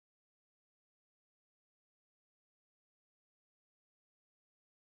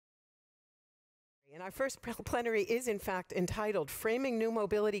And our first plenary is, in fact, entitled Framing New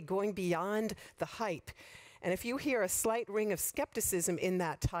Mobility Going Beyond the Hype. And if you hear a slight ring of skepticism in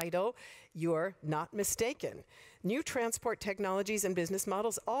that title, you're not mistaken. New transport technologies and business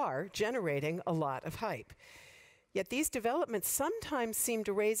models are generating a lot of hype. Yet these developments sometimes seem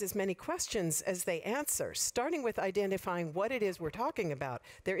to raise as many questions as they answer, starting with identifying what it is we're talking about.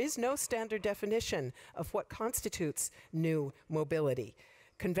 There is no standard definition of what constitutes new mobility.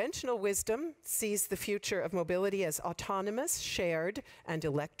 Conventional wisdom sees the future of mobility as autonomous, shared, and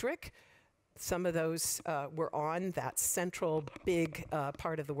electric. Some of those were on that central big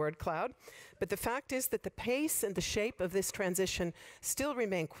part of the word cloud. But the fact is that the pace and the shape of this transition still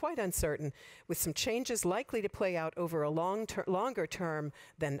remain quite uncertain, with some changes likely to play out over a longer term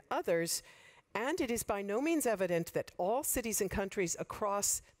than others. And it is by no means evident that all cities and countries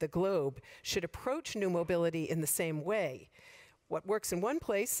across the globe should approach new mobility in the same way. What works in one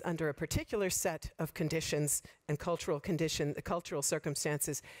place under a particular set of conditions and cultural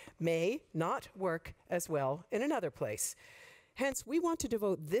circumstances may not work as well in another place. Hence, we want to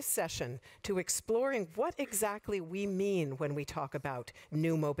devote this session to exploring what exactly we mean when we talk about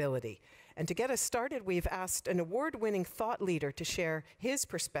new mobility. And to get us started, we've asked an award-winning thought leader to share his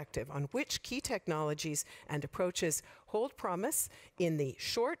perspective on which key technologies and approaches hold promise in the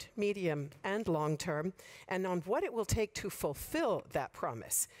short, medium, and long term, and on what it will take to fulfill that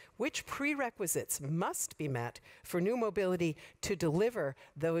promise. Which prerequisites must be met for new mobility to deliver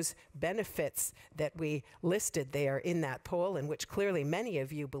those benefits that we listed there in that poll, and which clearly many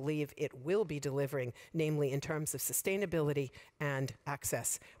of you believe it will be delivering, namely in terms of sustainability and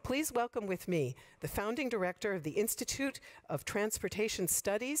access. Please welcome with me the founding director of the Institute of Transportation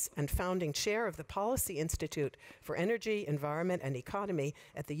Studies and founding chair of the Policy Institute for Energy, Environment, and Economy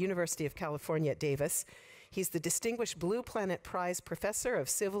at the University of California at Davis. He's the Distinguished Blue Planet Prize Professor of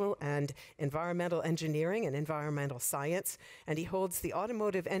Civil and Environmental Engineering and Environmental Science, and he holds the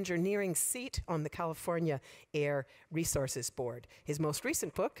Automotive Engineering seat on the California Air Resources Board. His most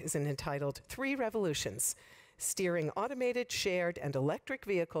recent book is entitled 3 Revolutions: Steering Automated, Shared, and Electric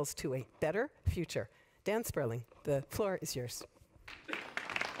Vehicles to a Better Future. Dan Sperling, the floor is yours.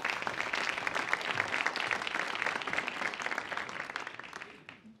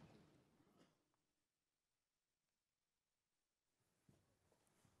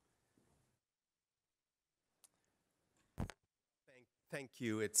 Thank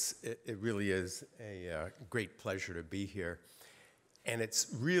you. It really is a great pleasure to be here. And it's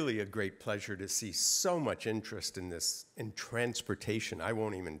really a great pleasure to see so much interest in this, in transportation. I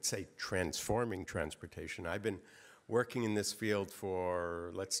won't even say transforming transportation. I've been working in this field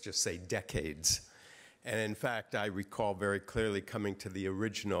for, let's just say, decades. And in fact, I recall very clearly coming to the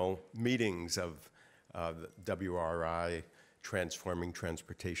original meetings of WRI, Transforming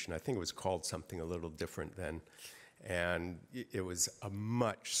Transportation. I think it was called something a little different then. And it was a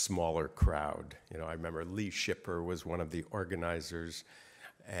much smaller crowd. You know, I remember Lee Shipper was one of the organizers,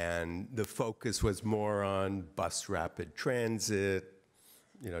 and the focus was more on bus rapid transit,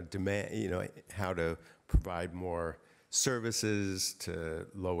 how to provide more services to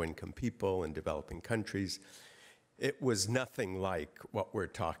low-income people in developing countries. It was nothing like what we're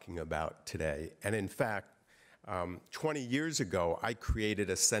talking about today. And in fact, 20 years ago, I created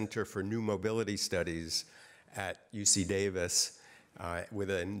a Center for New Mobility Studies at UC Davis with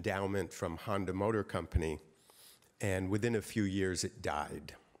an endowment from Honda Motor Company, and within a few years it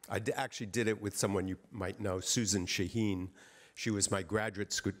died. I actually did it with someone you might know, Susan Shaheen. She was my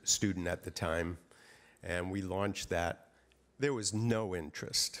graduate student at the time, and we launched that. There was no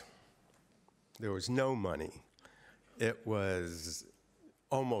interest. There was no money. It was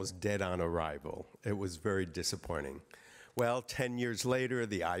almost dead on arrival. It was very disappointing. Well, 10 years later,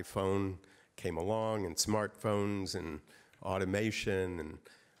 the iPhone came along, and smartphones, and automation, and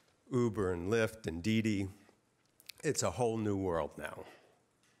Uber, and Lyft, and Didi. It's a whole new world now.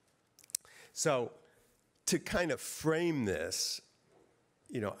 So to kind of frame this,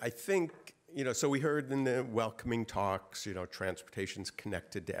 I think, so we heard in the welcoming talks, transportation's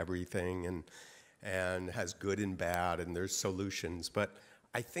connected to everything and has good and bad, and there's solutions. But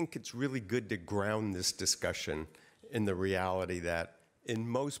I think it's really good to ground this discussion in the reality that in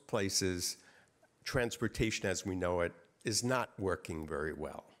most places, transportation as we know it is not working very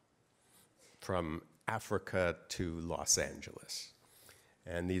well, from Africa to Los Angeles.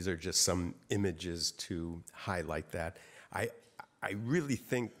 And these are just some images to highlight that. I really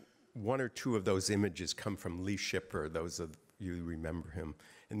think one or two of those images come from Lee Shipper, those of you who remember him.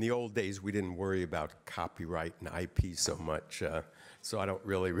 In the old days, we didn't worry about copyright and IP so much, so I don't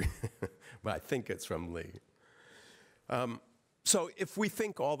really, but I think it's from Lee. So if we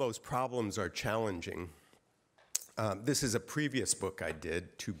think all those problems are challenging, this is a previous book I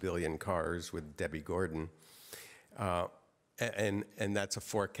did, 2 Billion Cars with Debbie Gordon. And that's a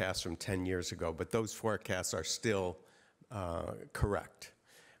forecast from 10 years ago, but those forecasts are still correct.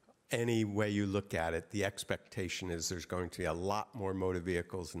 Any way you look at it, the expectation is there's going to be a lot more motor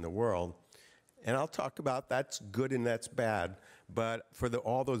vehicles in the world. And I'll talk about that's good and that's bad, but for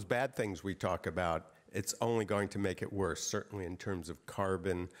all those bad things we talk about, it's only going to make it worse, certainly in terms of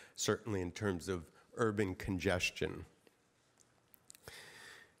carbon, certainly in terms of urban congestion.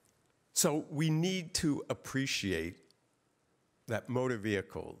 So we need to appreciate that motor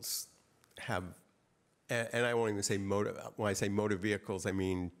vehicles have, and I won't even say motor, when I say motor vehicles, I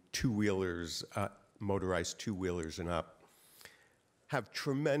mean two-wheelers, motorized two-wheelers and up, have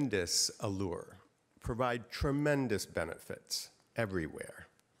tremendous allure, provide tremendous benefits everywhere.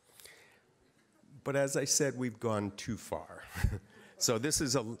 But as I said, we've gone too far. So this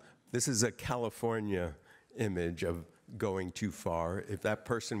is a California image of going too far. If that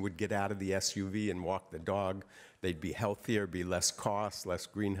person would get out of the SUV and walk the dog, they'd be healthier, be less cost, less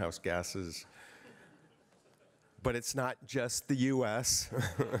greenhouse gases. But it's not just the US.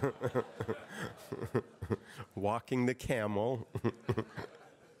 Walking the camel.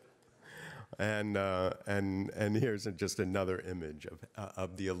 and here's just another image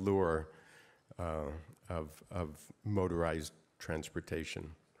of the allure of motorized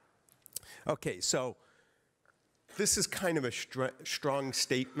transportation. Okay, so this is kind of a strong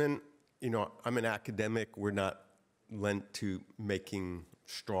statement. You know, I'm an academic. We're not lent to making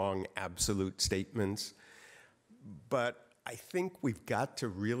strong, absolute statements. But I think we've got to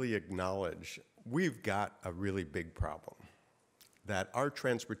really acknowledge we've got a really big problem, that our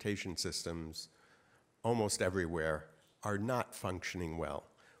transportation systems almost everywhere are not functioning well.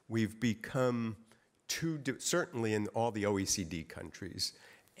 We've become certainly in all the OECD countries,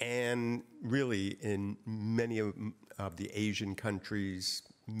 and really in many of the Asian countries,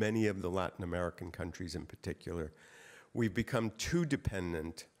 many of the Latin American countries in particular, we've become too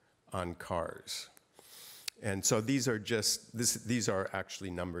dependent on cars. And so these are these are actually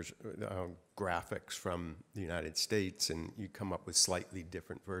numbers, graphics from the United States, and you come up with slightly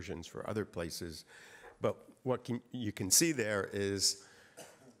different versions for other places. But what you can see there is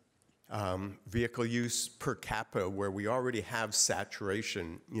vehicle use per capita, where we already have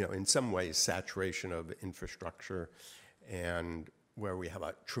saturation, you know, in some ways saturation of infrastructure, and where we have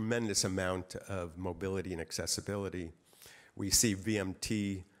a tremendous amount of mobility and accessibility. We see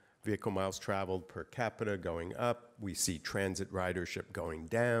VMT, vehicle miles traveled per capita, going up. We see transit ridership going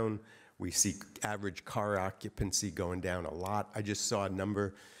down. We see average car occupancy going down a lot. I just saw a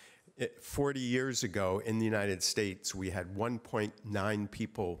number. 40 years ago in the United States, we had 1.9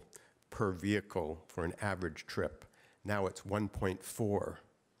 people per vehicle for an average trip. Now it's 1.4.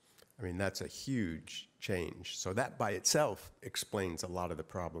 I mean, that's a huge change. So that by itself explains a lot of the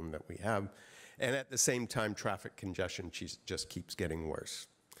problem that we have. And at the same time, traffic congestion just keeps getting worse.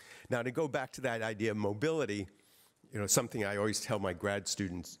 Now, to go back to that idea of mobility, you know, something I always tell my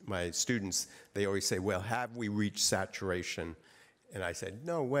students, they always say, well, have we reached saturation? And I said,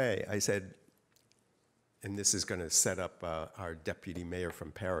 no way. I said, and this is going to set up our deputy mayor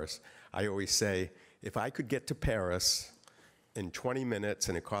from Paris. I always say, if I could get to Paris in 20 minutes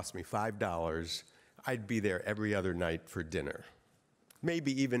and it cost me $5, I'd be there every other night for dinner.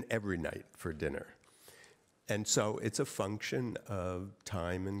 Maybe even every night for dinner. And so it's a function of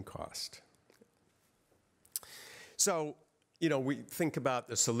time and cost. So, you know, we think about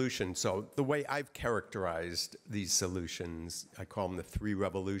the solution. So the way I've characterized these solutions, I call them the 3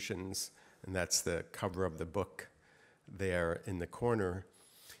 revolutions, and that's the cover of the book there in the corner.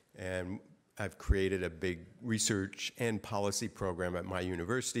 And I've created a big research and policy program at my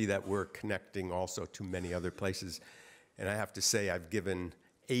university that we're connecting also to many other places. And I have to say, I've given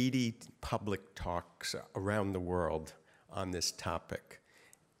 80 public talks around the world on this topic.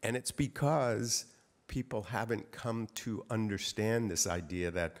 And it's because people haven't come to understand this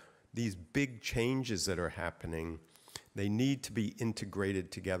idea that these big changes that are happening, they need to be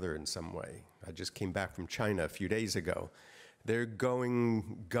integrated together in some way. I just came back from China a few days ago. They're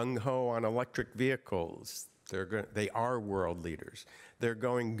going gung-ho on electric vehicles. They are world leaders. They're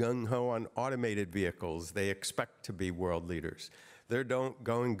going gung-ho on automated vehicles. They expect to be world leaders. They're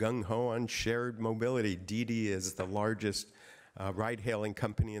going gung-ho on shared mobility. Didi is the largest ride-hailing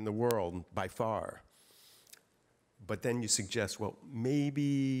company in the world by far. But then you suggest, well,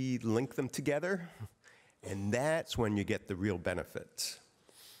 maybe link them together, and that's when you get the real benefits.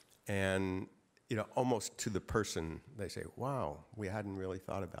 And almost to the person, they say, wow, we hadn't really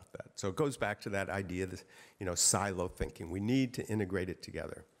thought about that. So it goes back to that idea that, silo thinking. We need to integrate it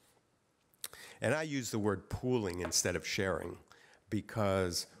together. And I use the word pooling instead of sharing,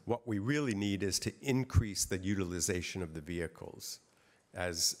 because what we really need is to increase the utilization of the vehicles.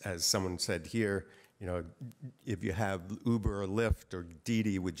 As someone said here, if you have Uber or Lyft or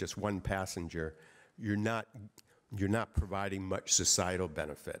Didi with just one passenger, you're not providing much societal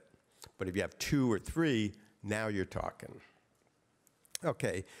benefit. But if you have 2 or 3, now you're talking.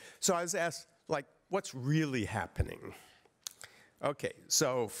 Okay, so I was asked, what's really happening? Okay,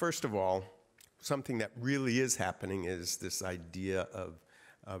 so first of all, something that really is happening is this idea of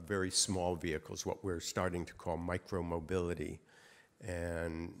very small vehicles, what we're starting to call micromobility.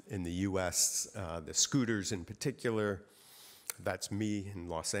 And in the US, the scooters in particular, that's me in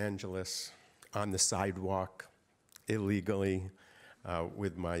Los Angeles, on the sidewalk, illegally,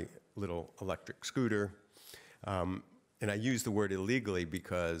 with my little electric scooter. And I use the word illegally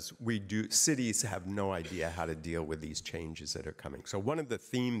because cities have no idea how to deal with these changes that are coming. So one of the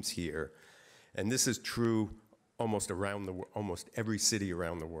themes here, and this is true almost every city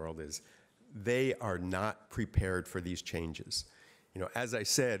around the world, is they are not prepared for these changes. As I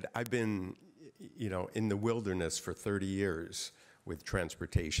said, I've been, in the wilderness for 30 years with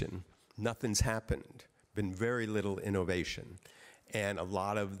transportation. Nothing's happened. Been very little innovation. And a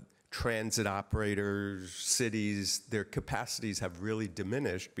lot of transit operators, cities, their capacities have really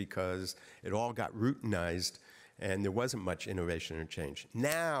diminished because it all got routinized and there wasn't much innovation or change.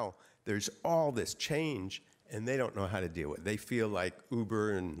 Now there's all this change and they don't know how to deal with it. They feel like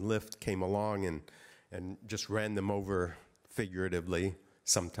Uber and Lyft came along and just ran them over figuratively,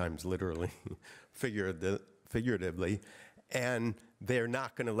 sometimes literally, figuratively, and they're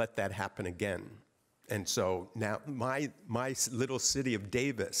not going to let that happen again. And so now my little city of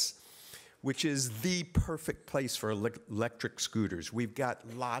Davis, which is the perfect place for electric scooters. We've got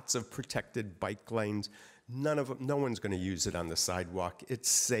lots of protected bike lanes. No one's going to use it on the sidewalk. It's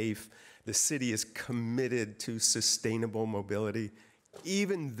safe. The city is committed to sustainable mobility.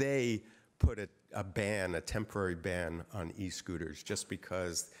 Even they put a temporary ban on e-scooters just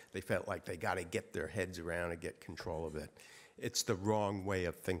because they felt like they got to get their heads around and get control of it. It's the wrong way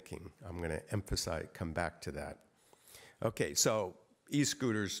of thinking. I'm going to come back to that. Okay, so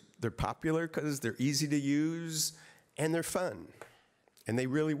e-scooters, they're popular because they're easy to use and they're fun and they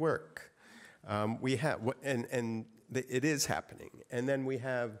really work. It is happening. And then we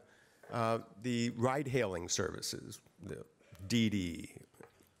have the ride-hailing services, the Didi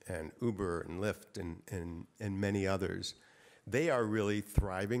and Uber and Lyft and many others. They are really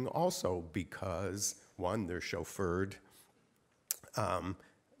thriving also because, one, they're chauffeured.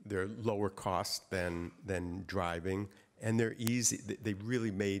 They're lower cost than driving, and they're easy. They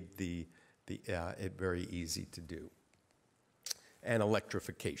really made it very easy to do. And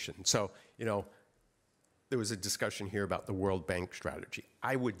electrification. So, there was a discussion here about the World Bank strategy.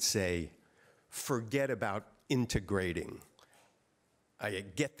 I would say, forget about integrating.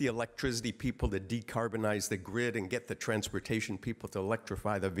 Get the electricity people to decarbonize the grid and get the transportation people to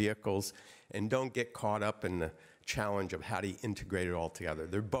electrify the vehicles, and don't get caught up in the challenge of how to integrate it all together.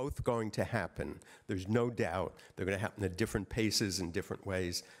 They're both going to happen. There's no doubt. They're going to happen at different paces in different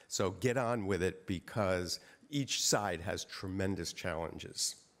ways. So get on with it because each side has tremendous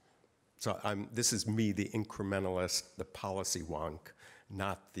challenges. So this is me, the incrementalist, the policy wonk,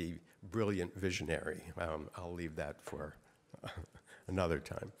 not the brilliant visionary. I'll leave that for another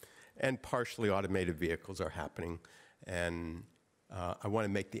time. And partially automated vehicles are happening. And I want to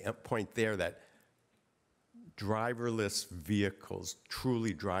make the point there that driverless vehicles,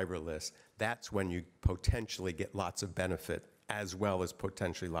 truly driverless, that's when you potentially get lots of benefit as well as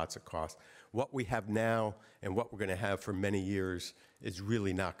potentially lots of cost. What we have now and what we're going to have for many years is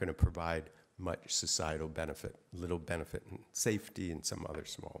really not going to provide much societal benefit, little benefit in safety and some other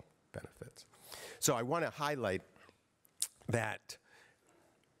small benefits. So I want to highlight that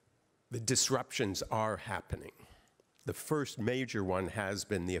the disruptions are happening. The first major one has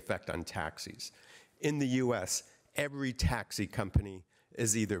been the effect on taxis. In the US, every taxi company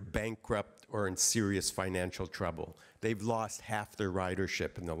is either bankrupt or in serious financial trouble. They've lost half their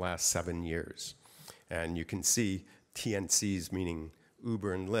ridership in the last 7 years. And you can see TNCs, meaning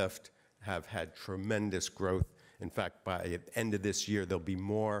Uber and Lyft, have had tremendous growth. In fact, by the end of this year, there'll be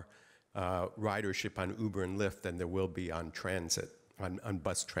more ridership on Uber and Lyft than there will be on transit, on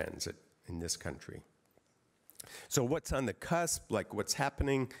bus transit in this country. So what's on the cusp, like what's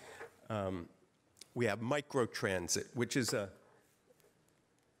happening? We have microtransit, which is a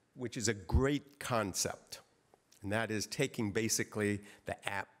great concept. And that is taking basically the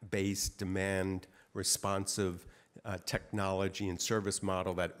app-based demand responsive technology and service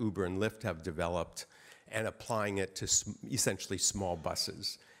model that Uber and Lyft have developed and applying it to essentially small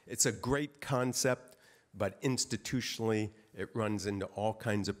buses. It's a great concept, but institutionally, it runs into all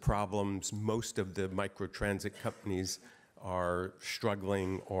kinds of problems. Most of the microtransit companies are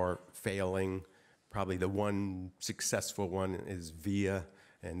struggling or failing. Probably the one successful one is Via,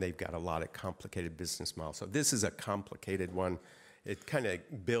 and they've got a lot of complicated business models. So this is a complicated one. It kind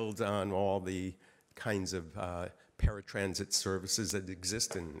of builds on all the kinds of paratransit services that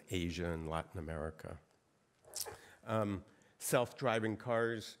exist in Asia and Latin America. Self-driving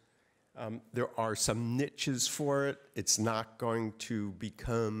cars, there are some niches for it. It's not going to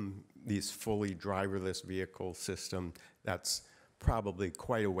become these fully driverless vehicle system. That's probably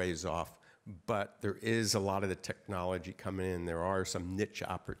quite a ways off. But there is a lot of the technology coming in. There are some niche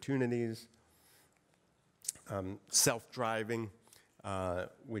opportunities. Self-driving,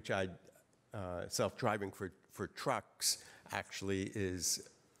 self-driving for trucks actually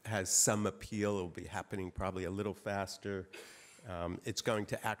has some appeal. It'll be happening probably a little faster. It's going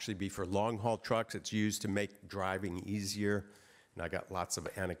to actually be for long-haul trucks. It's used to make driving easier. And I got lots of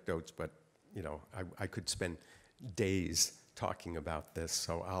anecdotes, but you know, I could spend days talking about this,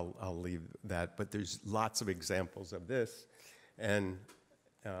 so I'll leave that. But there's lots of examples of this. And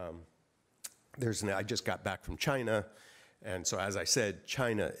I just got back from China, and so as I said,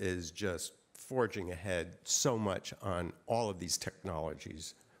 China is just forging ahead so much on all of these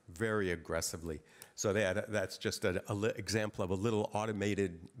technologies very aggressively. So that's just an example of a little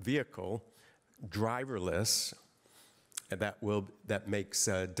automated vehicle, driverless, that makes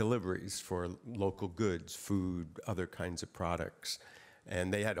deliveries for local goods, food, other kinds of products.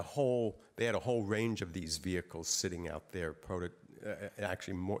 And they had a whole range of these vehicles sitting out there,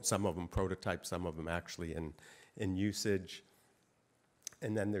 actually some of them prototypes, some of them actually in usage.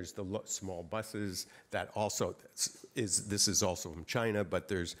 And then there's the small buses that also this is also from China, but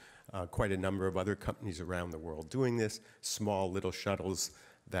there's quite a number of other companies around the world doing this, small little shuttles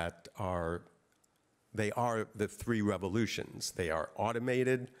that they are the three revolutions. They are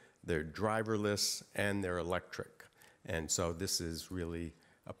automated, they're driverless, and they're electric. And so this is really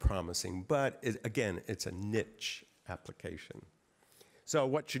a promising, but again, it's a niche application. So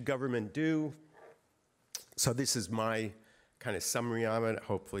what should government do? So this is my kind of summary of it.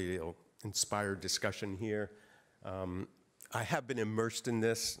 Hopefully it'll inspire discussion here. I have been immersed in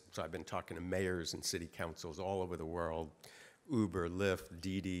this, so I've been talking to mayors and city councils all over the world, Uber, Lyft,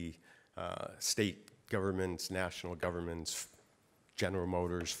 Didi, state governments, national governments, General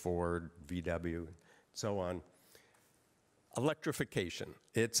Motors, Ford, VW, so on. Electrification,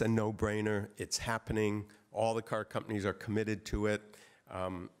 it's a no-brainer. It's happening. All the car companies are committed to it.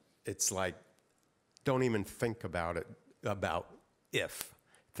 It's like, don't even think about it,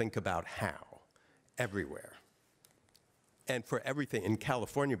 think about how, everywhere. And for everything, in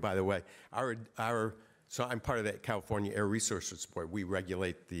California, by the way, so I'm part of the California Air Resources Board. We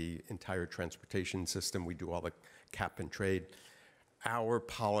regulate the entire transportation system. We do all the cap and trade. Our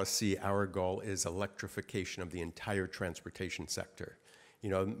policy, our goal is electrification of the entire transportation sector. You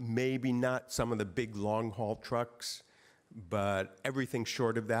know, maybe not some of the big long-haul trucks, but everything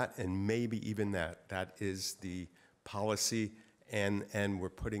short of that, and maybe even that. That is the policy, and we're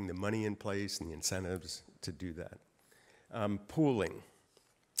putting the money in place and the incentives to do that. Pooling.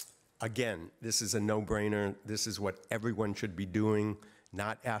 Again, this is a no-brainer. This is what everyone should be doing,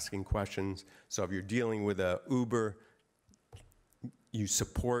 not asking questions. So if you're dealing with a Uber, you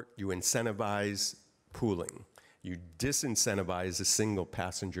support, you incentivize pooling. You disincentivize a single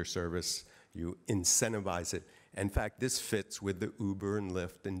passenger service. You incentivize it. In fact, this fits with the Uber and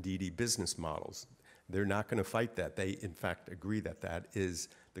Lyft and Didi business models. They're not going to fight that. They, in fact, agree that that is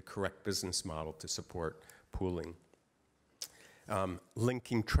the correct business model to support pooling.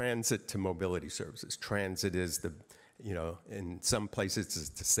 Linking transit to mobility services. Transit is the, you know, in some places it's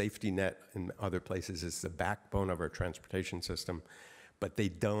the safety net, in other places it's the backbone of our transportation system, but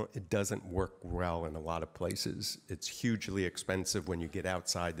it doesn't work well in a lot of places. It's hugely expensive when you get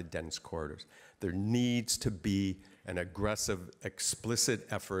outside the dense corridors. There needs to be an aggressive, explicit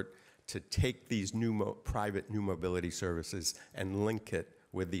effort to take these private new mobility services and link it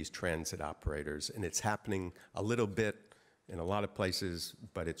with these transit operators. And it's happening a little bit in a lot of places,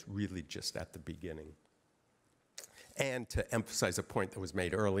 but it's really just at the beginning. And to emphasize a point that was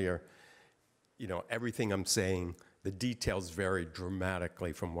made earlier, you know, everything I'm saying, the details vary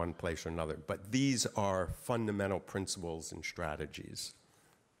dramatically from one place or another, but these are fundamental principles and strategies.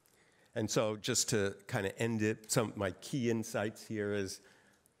 And so just to kind of end it, some of my key insights here is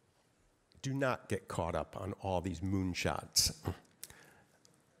do not get caught up on all these moonshots.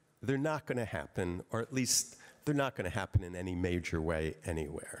 They're not going to happen, or at least they're not going to happen in any major way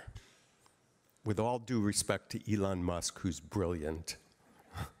anywhere. With all due respect to Elon Musk, who's brilliant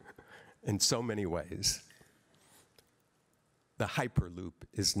in so many ways, the Hyperloop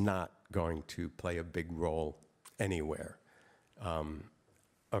is not going to play a big role anywhere.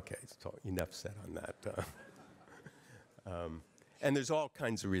 Okay, so enough said on that. And there's all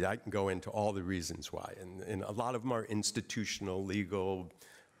kinds of reasons. I can go into all the reasons why. And a lot of them are institutional, legal,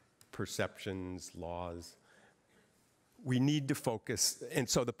 perceptions, laws. We need to focus, and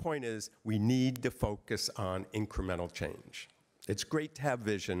so the point is, we need to focus on incremental change. It's great to have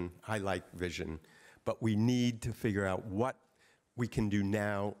vision, I like vision, but we need to figure out what we can do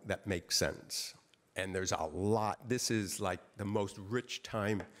now that makes sense. And there's a lot. This is like the most rich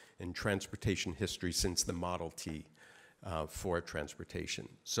time in transportation history since the Model T for transportation.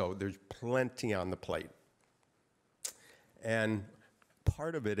 So there's plenty on the plate. And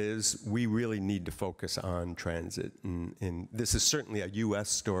part of it is we really need to focus on transit. And this is certainly a US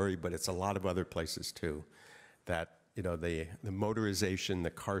story, but it's a lot of other places too. That, you know, the motorization, the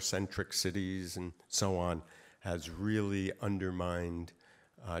car-centric cities and so on has really undermined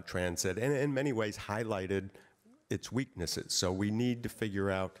transit and in many ways highlighted its weaknesses. So we need to figure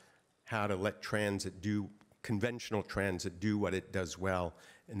out how to let transit do, conventional transit do what it does well,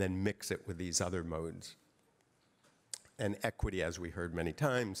 and then mix it with these other modes. And equity, as we heard many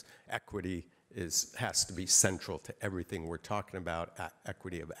times, equity has to be central to everything we're talking about,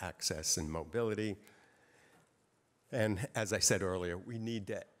 equity of access and mobility. And as I said earlier, we need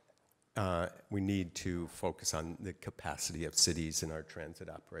to focus on the capacity of cities and our transit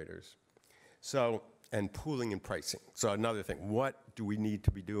operators. So, and pooling and pricing. So another thing, what do we need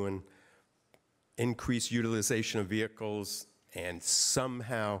to be doing? Increase utilization of vehicles and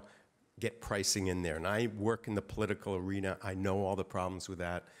somehow get pricing in there. And I work in the political arena. I know all the problems with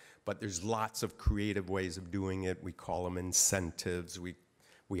that, but there's lots of creative ways of doing it. We call them incentives. We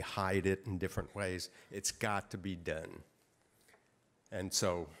hide it in different ways. It's got to be done. And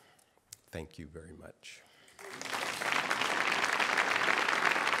so, thank you very much.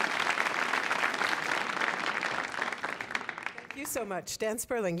 Thank you so much. Dan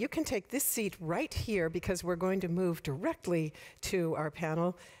Sperling, you can take this seat right here because we're going to move directly to our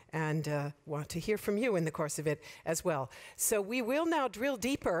panel and want to hear from you in the course of it as well. So we will now drill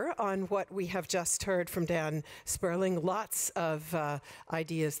deeper on what we have just heard from Dan Sperling. Lots of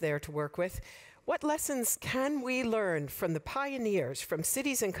ideas there to work with. What lessons can we learn from the pioneers, from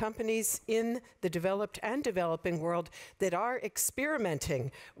cities and companies in the developed and developing world that are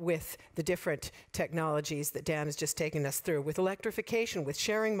experimenting with the different technologies that Dan has just taken us through, with electrification, with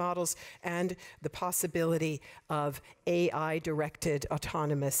sharing models, and the possibility of AI-directed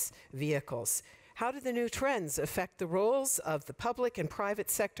autonomous vehicles? How do the new trends affect the roles of the public and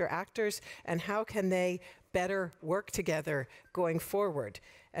private sector actors, and how can they better work together going forward?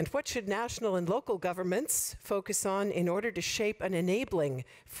 And what should national and local governments focus on in order to shape an enabling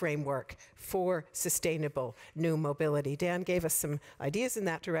framework for sustainable new mobility? Dan gave us some ideas in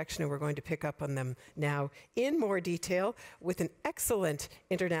that direction, and we're going to pick up on them now in more detail with an excellent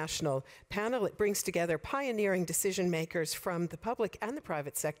international panel. It brings together pioneering decision makers from the public and the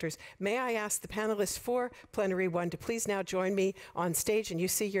private sectors. May I ask the panelists for Plenary One to please now join me on stage, and you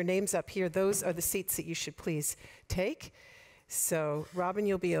see your names up here. Those are the seats that you should please take. So, Robin,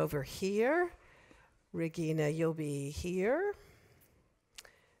 you'll be over here. Regina, you'll be here.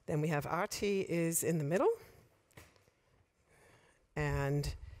 Then we have Arti is in the middle.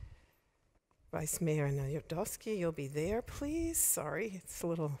 And Vice Mayor Narodowski, you'll be there, please. Sorry, it's a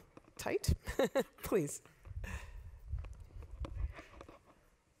little tight. Please.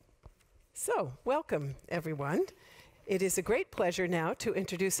 So, welcome, everyone. It is a great pleasure now to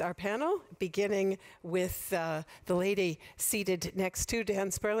introduce our panel, beginning with the lady seated next to Dan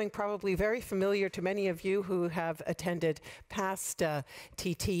Sperling, probably very familiar to many of you who have attended past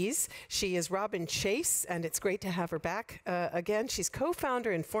TTs. She is Robin Chase, and it's great to have her back again. She's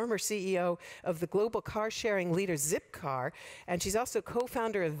co-founder and former CEO of the global car-sharing leader Zipcar, and she's also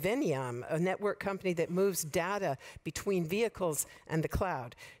co-founder of Veniam, a network company that moves data between vehicles and the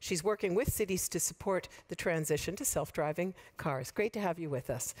cloud. She's working with cities to support the transition to self-driving cars. Great to have you with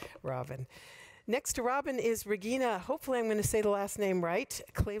us, Robin. Next to Robin is Regina, hopefully I'm going to say the last name right,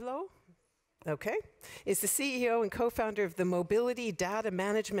 Clelo? Okay, is the CEO and co-founder of the mobility data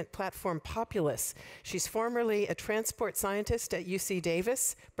management platform Populous. She's formerly a transport scientist at UC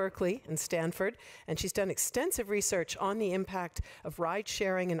Davis, Berkeley, and Stanford, and she's done extensive research on the impact of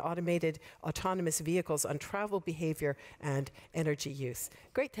ride-sharing and automated autonomous vehicles on travel behavior and energy use.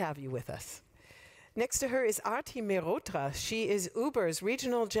 Great to have you with us. Next to her is Arti Mehrotra. She is Uber's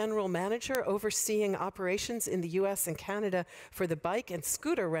regional general manager overseeing operations in the US and Canada for the bike and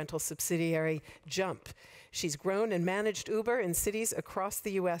scooter rental subsidiary Jump. She's grown and managed Uber in cities across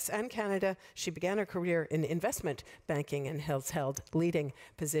the US and Canada. She began her career in investment banking and has held leading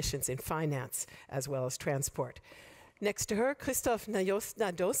positions in finance as well as transport. Next to her, Christoph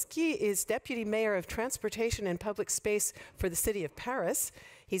Nadolski is Deputy Mayor of Transportation and Public Space for the City of Paris.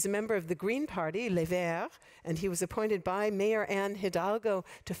 He's a member of the Green Party, Les Verts, and he was appointed by Mayor Anne Hidalgo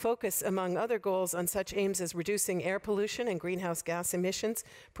to focus, among other goals, on such aims as reducing air pollution and greenhouse gas emissions,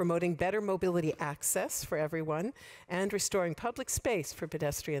 promoting better mobility access for everyone, and restoring public space for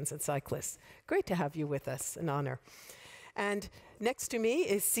pedestrians and cyclists. Great to have you with us, an honor. And next to me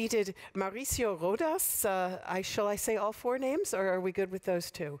is seated Mauricio Rodas. Shall I say all four names, or are we good with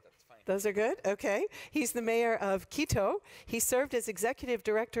those two? Those are good? Okay. He's the mayor of Quito. He served as executive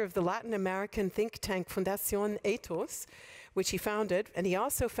director of the Latin American think tank Fundación Ethos, which he founded, and he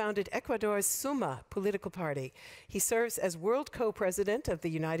also founded Ecuador's Suma political party. He serves as world co-president of the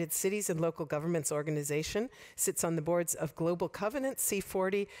United Cities and Local Governments Organization, sits on the boards of Global Covenant,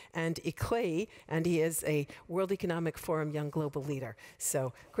 C40, and ICLEI, and he is a World Economic Forum Young Global Leader.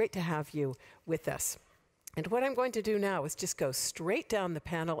 So great to have you with us. And what I'm going to do now is just go straight down the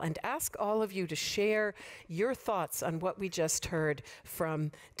panel and ask all of you to share your thoughts on what we just heard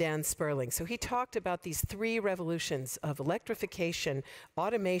from Dan Sperling. So he talked about these three revolutions of electrification,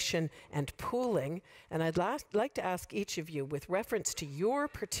 automation, and pooling. And I'd like to ask each of you, with reference to your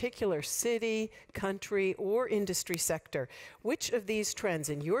particular city, country, or industry sector, which of these trends,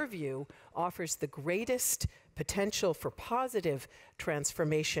 in your view, offers the greatest potential for positive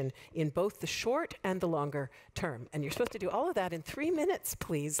transformation in both the short and the longer term. And you're supposed to do all of that in 3 minutes,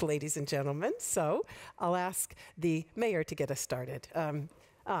 please, ladies and gentlemen. So I'll ask the mayor to get us started.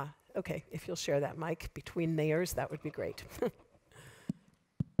 Okay, if you'll share that mic between mayors, that would be great.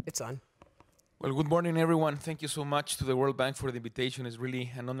 It's on. Well, good morning, everyone. Thank you so much to the World Bank for the invitation. It's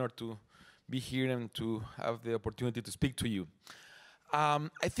really an honor to be here and to have the opportunity to speak to you.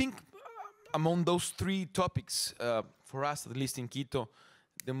 I think among those three topics, for us, at least in Quito,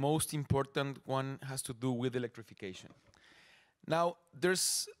 the most important one has to do with electrification. Now,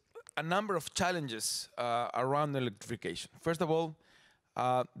 there's a number of challenges around electrification. First of all,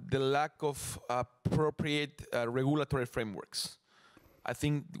 the lack of appropriate regulatory frameworks. I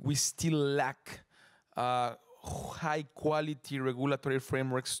think we still lack high-quality regulatory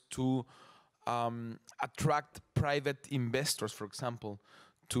frameworks to attract private investors, for example,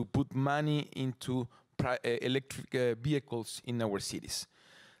 to put money into electric vehicles in our cities.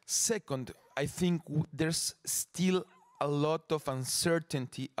 Second, I think there's still a lot of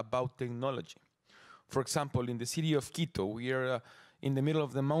uncertainty about technology. For example, in the city of Quito, we are in the middle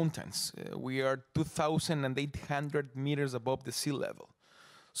of the mountains. We are 2,800 meters above the sea level.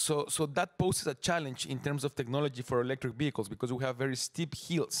 So that poses a challenge in terms of technology for electric vehicles because we have very steep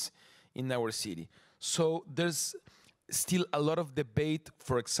hills in our city. So there's still a lot of debate,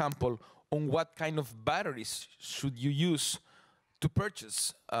 for example, on what kind of batteries should you use to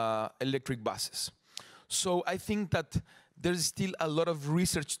purchase electric buses. So I think that there's still a lot of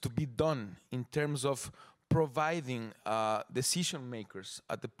research to be done in terms of providing decision makers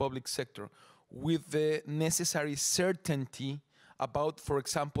at the public sector with the necessary certainty about, for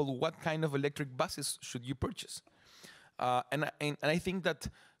example, what kind of electric buses should you purchase. And I think that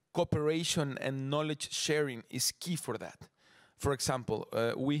cooperation and knowledge sharing is key for that. For example,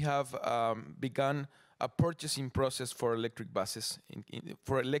 we have begun a purchasing process for electric buses,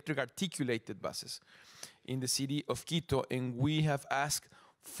 for electric articulated buses in the city of Quito, and we have asked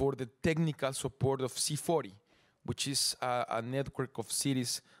for the technical support of C40, which is a network of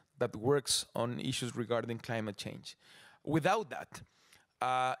cities that works on issues regarding climate change. Without that,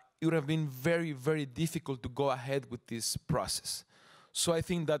 it would have been very, very difficult to go ahead with this process. So I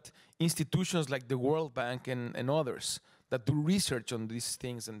think that institutions like the World Bank and others that do research on these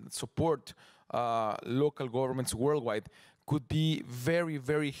things and support local governments worldwide could be very,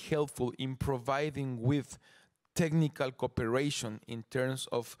 very helpful in providing with technical cooperation in terms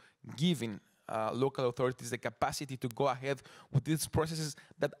of giving local authorities the capacity to go ahead with these processes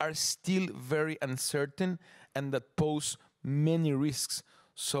that are still very uncertain and that pose many risks.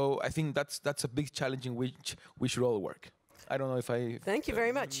 So I think that's a big challenge in which we should all work. I don't know if I. Thank you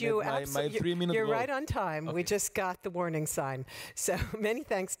very much. You my 3-minute You're goal. right on time. Okay. We just got the warning sign. So many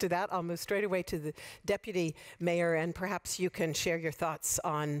thanks to that. I'll move straight away to the Deputy Mayor, and perhaps you can share your thoughts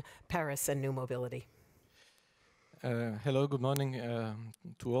on Paris and new mobility. Hello, good morning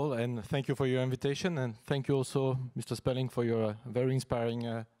to all, and thank you for your invitation, and thank you also, Mr. Spelling, for your very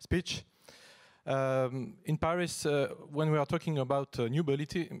inspiring speech. In Paris, when we are talking about new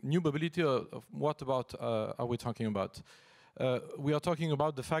mobility, what about are we talking about? We are talking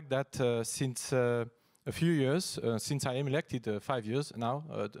about the fact that since a few years, since I am elected 5 years now,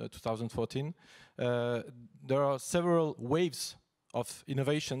 2014, there are several waves of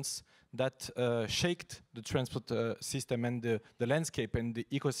innovations that shaped the transport system and the landscape and the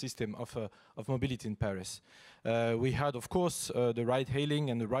ecosystem of mobility in Paris. We had, of course, the ride-hailing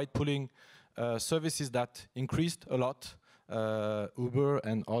and the ride-pooling services that increased a lot. Uber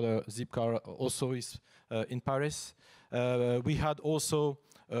and other Zipcar also is in Paris. We had also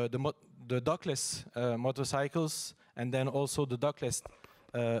the dockless motorcycles, and then also the dockless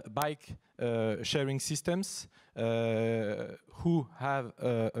bike sharing systems,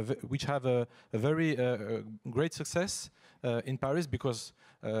 which have a very great success in Paris, because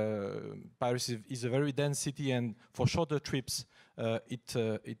Paris is a very dense city, and for shorter trips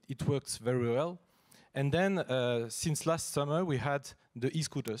it works very well. And then since last summer we had the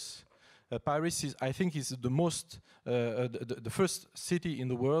e-scooters. Paris is, I think, is the first city in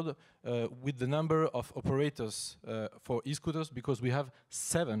the world with the number of operators for e-scooters, because we have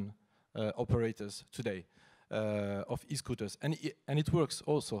 7 operators today of e-scooters, and it works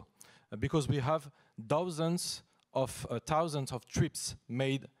also because we have thousands of trips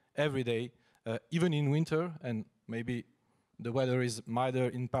made every day, even in winter, and maybe the weather is milder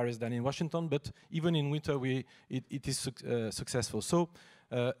in Paris than in Washington, but even in winter it is successful. So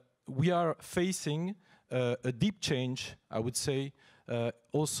we are facing a deep change, I would say,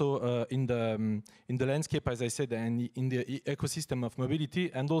 also in the landscape, as I said, and in the ecosystem of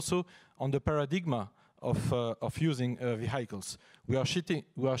mobility, and also on the paradigm of using vehicles. We are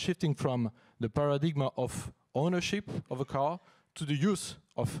shifting from the paradigm of ownership of a car to the use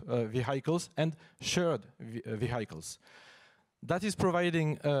of vehicles and shared vehicles. That is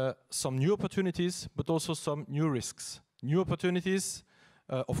providing some new opportunities, but also some new risks. New opportunities,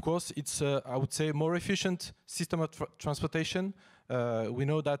 of course, it's, I would say, more efficient system of transportation. We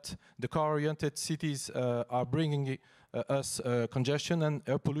know that the car-oriented cities are bringing us congestion and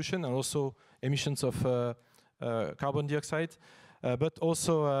air pollution, and also emissions of carbon dioxide. But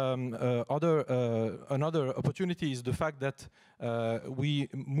also another opportunity is the fact that we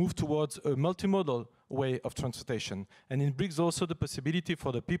move towards a multimodal way of transportation. And it brings also the possibility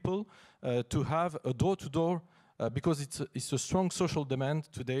for the people to have a door-to-door, because it's a strong social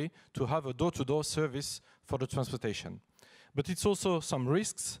demand today to have a door-to-door service for the transportation. But it's also some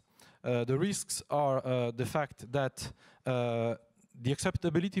risks. The risks are the fact that the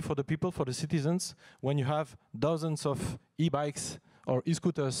acceptability for the people, for the citizens, when you have dozens of e-bikes or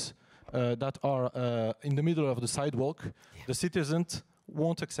e-scooters that are in the middle of the sidewalk, the citizens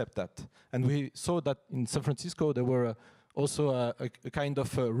won't accept that. And we saw that in San Francisco there were also a kind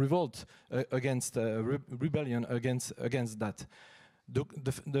of revolt against rebellion against that.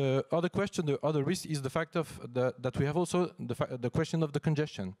 The other question, the other risk, is the fact of that we have also the question of the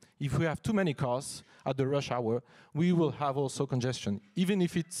congestion. If we have too many cars at the rush hour, we will have also congestion, even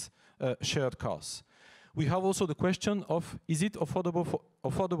if it's shared cars. We have also the question of, is it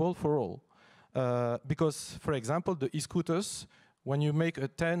affordable for all? Because, for example, the e-scooters, when you make a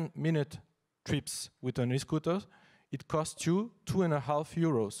 10-minute trips with an e-scooter, it costs you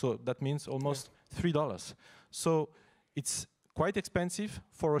 €2.50. So that means almost $3. So it's quite expensive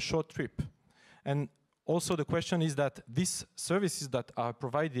for a short trip. And also the question is that these services that are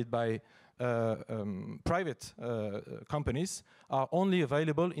provided by private companies are only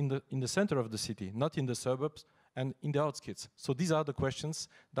available in the center of the city, not in the suburbs and in the outskirts. So these are the questions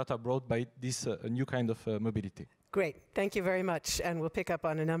that are brought by this new kind of mobility. Great. Thank you very much. And we'll pick up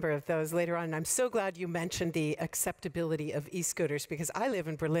on a number of those later on. And I'm so glad you mentioned the acceptability of e-scooters, because I live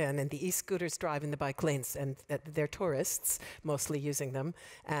in Berlin and the e-scooters drive in the bike lanes, and they're tourists mostly using them.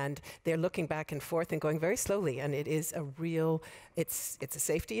 And they're looking back and forth and going very slowly. And it is a real, it's a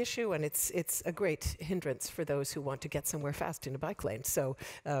safety issue, and it's a great hindrance for those who want to get somewhere fast in a bike lane. So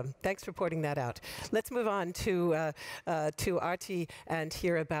thanks for pointing that out. Let's move on to Arti and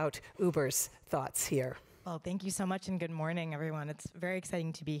hear about Uber's thoughts here. Well, thank you so much, and good morning, everyone. It's very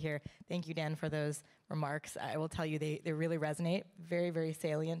exciting to be here. Thank you, Dan, for those remarks. I will tell you, they really resonate, very, very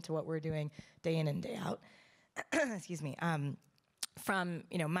salient to what we're doing day in and day out. Excuse me. From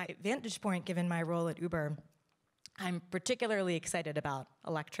my vantage point, given my role at Uber, I'm particularly excited about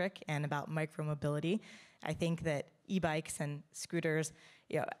electric and about micromobility. I think that e-bikes and scooters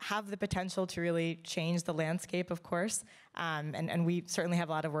have the potential to really change the landscape, of course, and we certainly have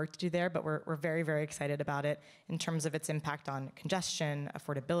a lot of work to do there, but we're very, very excited about it in terms of its impact on congestion,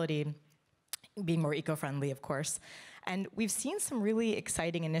 affordability, being more eco-friendly, of course. And we've seen some really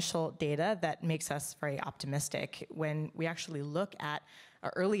exciting initial data that makes us very optimistic when we actually look at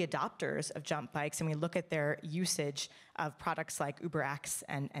early adopters of jump bikes and we look at their usage of products like UberX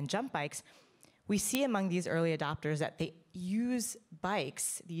and jump bikes. We see among these early adopters that they use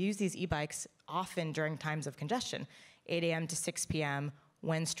these e-bikes often during times of congestion, 8 a.m. to 6 p.m.,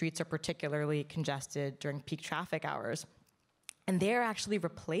 when streets are particularly congested during peak traffic hours. And they're actually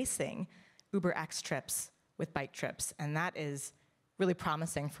replacing UberX trips with bike trips, and that is really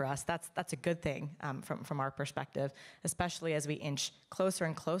promising for us. That's a good thing from our perspective, especially as we inch closer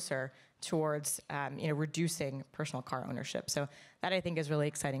and closer towards reducing personal car ownership. So that I think is really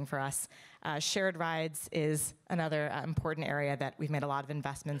exciting for us. Shared rides is another important area that we've made a lot of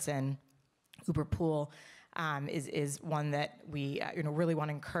investments in. Uber Pool is one that we really want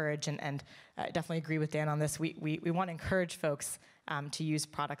to encourage, and definitely agree with Dan on this. We want to encourage folks to use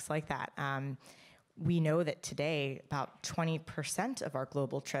products like that. We know that today about 20% of our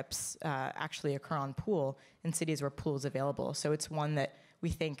global trips actually occur on Pool in cities where Pool is available. So it's one that we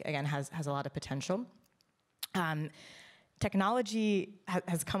think, again, has a lot of potential. Technology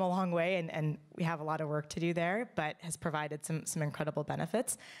has come a long way, and we have a lot of work to do there, but has provided some incredible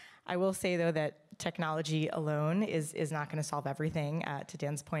benefits. I will say, though, that technology alone is not going to solve everything, to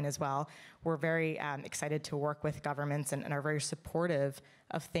Dan's point as well. We're very excited to work with governments and are very supportive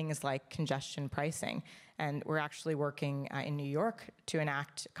of things like congestion pricing. And we're actually working in New York to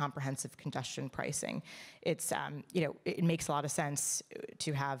enact comprehensive congestion pricing. It's, it makes a lot of sense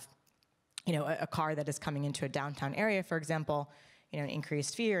to have, a car that is coming into a downtown area, for example, an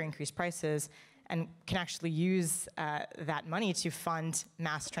increased fee or increased prices, and can actually use that money to fund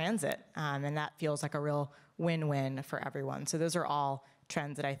mass transit. And that feels like a real win-win for everyone. So those are all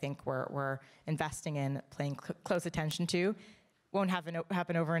trends that I think we're investing in, paying close attention to. Won't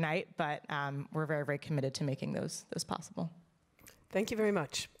happen overnight, but we're very, very committed to making those possible. Thank you very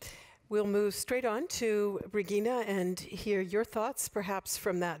much. We'll move straight on to Regina and hear your thoughts, perhaps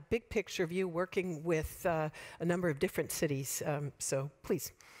from that big picture view, working with a number of different cities. So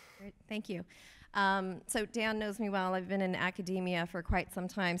please. Great, thank you. So Dan knows me well. I've been in academia for quite some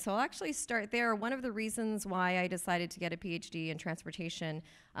time. So I'll actually start there. One of the reasons why I decided to get a PhD in transportation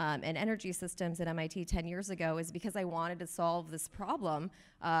and energy systems at MIT 10 years ago is because I wanted to solve this problem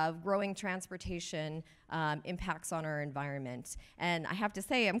of growing transportation impacts on our environment. And I have to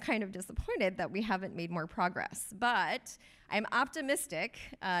say, I'm kind of disappointed that we haven't made more progress. But I'm optimistic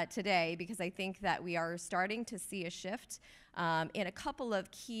today because I think that we are starting to see a shift in a couple of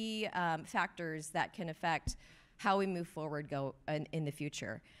key factors that can affect how we move forward in the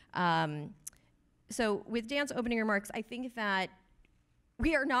future. So with Dan's opening remarks, I think that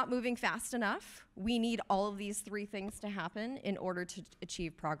we are not moving fast enough. We need all of these three things to happen in order to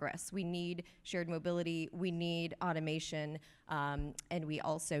achieve progress. We need shared mobility, we need automation, and we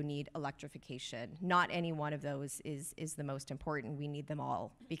also need electrification. Not any one of those is the most important. We need them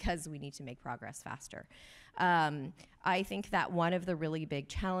all because we need to make progress faster. I think that one of the really big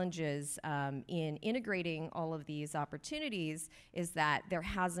challenges in integrating all of these opportunities is that there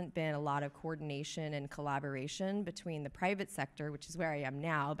hasn't been a lot of coordination and collaboration between the private sector, which is where I am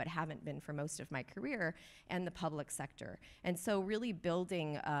now, but haven't been for most of my career, and the public sector. And so really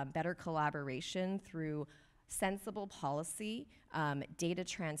building better collaboration through sensible policy, data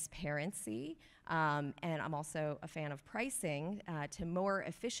transparency, and I'm also a fan of pricing to more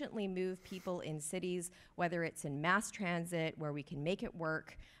efficiently move people in cities, whether it's in mass transit, where we can make it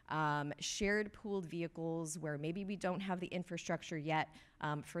work, shared pooled vehicles, where maybe we don't have the infrastructure yet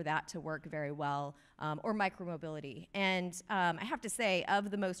for that to work very well, or micromobility. And I have to say,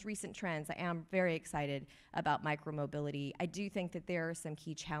 of the most recent trends, I am very excited about micromobility. I do think that there are some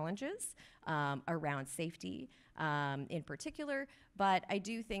key challenges around safety in particular, but I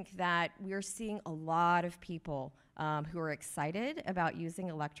do think that we're seeing a lot of people who are excited about using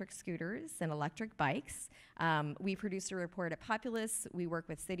electric scooters and electric bikes. We produced a report at Populous. We work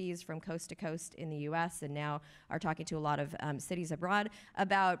with cities from coast to coast in the US and now are talking to a lot of cities abroad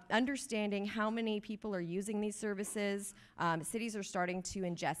about understanding how many people are using these services. Cities are starting to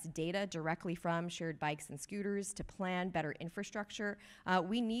ingest data directly from shared bikes and scooters to plan better infrastructure.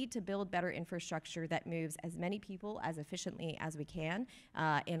 We need to build better infrastructure that moves as many people as efficiently as we can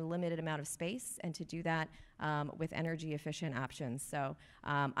in a limited amount of space, and to do that, with energy efficient options. So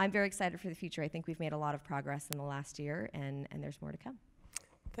I'm very excited for the future. I think we've made a lot of progress in the last year, and there's more to come.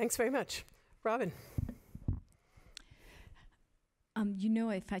 Thanks very much. Robin. You know,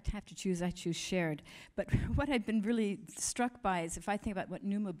 if I have to choose, I choose shared. But what I've been really struck by is if I think about what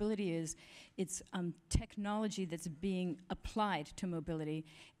new mobility is, it's technology that's being applied to mobility.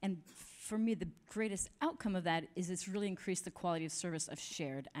 And for me, the greatest outcome of that is it's really increased the quality of service of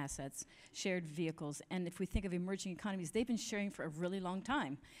shared assets, shared vehicles. And if we think of emerging economies, they've been sharing for a really long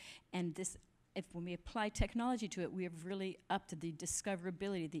time. And this, when we apply technology to it, we have really upped the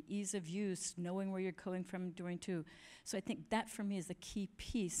discoverability, the ease of use, knowing where you're going from during to. So I think that for me is the key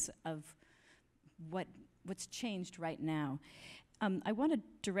piece of what's changed right now. I want to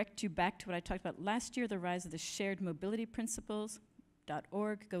direct you back to what I talked about last year, the rise of the shared mobility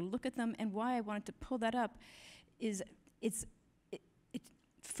principles.org. Go look at them. And why I wanted to pull that up is it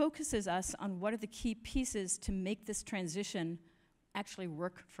focuses us on what are the key pieces to make this transition actually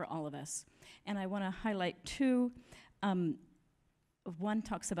work for all of us. And I want to highlight two. One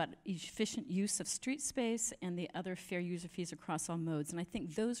talks about efficient use of street space, and the other fair user fees across all modes. And I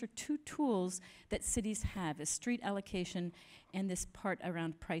think those are two tools that cities have, is street allocation and this part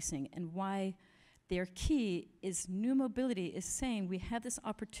around pricing. And why they're key is new mobility is saying we have this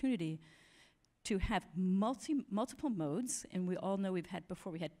opportunity to have multiple modes, and we all know we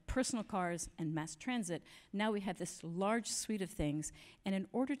had personal cars and mass transit. Now we have this large suite of things, and in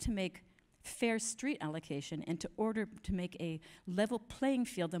order to make fair street allocation and to make a level playing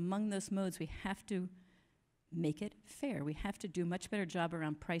field among those modes, we have to make it fair. We have to do a much better job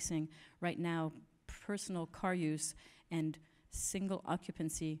around pricing. Right now, personal car use and single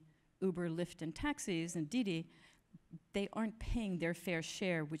occupancy Uber, Lyft, and taxis and Didi, they aren't paying their fair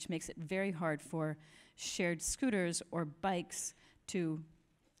share, which makes it very hard for shared scooters or bikes to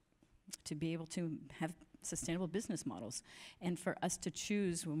be able to have sustainable business models. And for us to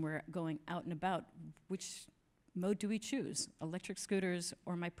choose when we're going out and about, which mode do we choose? Electric scooters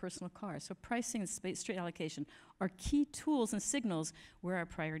or my personal car? So pricing and street allocation are key tools and signals where our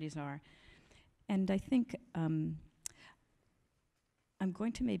priorities are. And I think I'm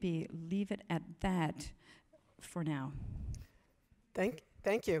going to maybe leave it at that for now. Thank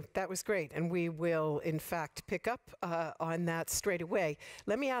you. That was great. And we will, in fact, pick up on that straight away.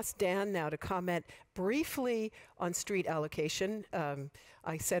 Let me ask Dan now to comment briefly on street allocation.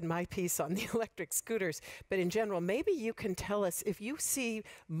 I said my piece on the electric scooters, but in general, maybe you can tell us if you see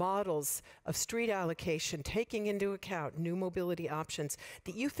models of street allocation taking into account new mobility options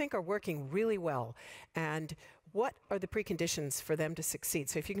that you think are working really well, and what are the preconditions for them to succeed?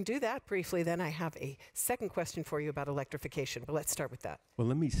 So if you can do that briefly, then I have a second question for you about electrification, but let's start with that. Well,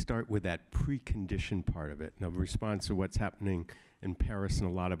 let me start with that precondition part of it. Now, the response to what's happening in Paris and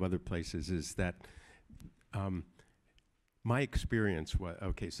a lot of other places is that my experience was,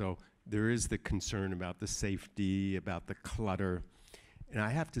 okay, so there is the concern about the safety, about the clutter, and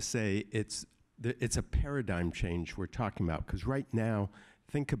I have to say it's a paradigm change we're talking about, because right now,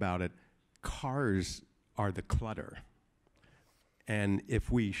 think about it, cars are the clutter. And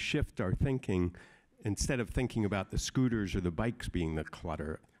if we shift our thinking, instead of thinking about the scooters or the bikes being the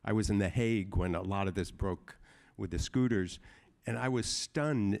clutter, I was in The Hague when a lot of this broke with the scooters, and I was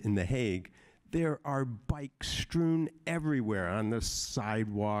stunned in The Hague. There are bikes strewn everywhere on the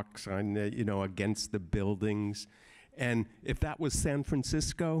sidewalks, on the, against the buildings. And if that was San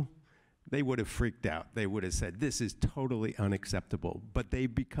Francisco, they would have freaked out. They would have said, this is totally unacceptable. But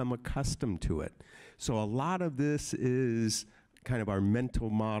they've become accustomed to it. So a lot of this is kind of our mental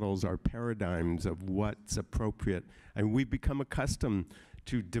models, our paradigms of what's appropriate. And we've become accustomed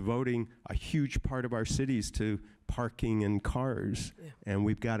to devoting a huge part of our cities to parking and cars. Yeah. And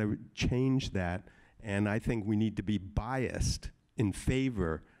we've got to change that. And I think we need to be biased in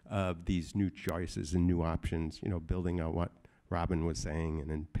favor of these new choices and new options, building on what Robin was saying,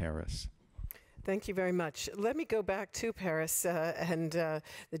 and in Paris. Thank you very much. Let me go back to Paris and the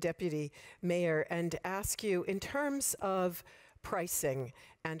deputy mayor and ask you, in terms of pricing,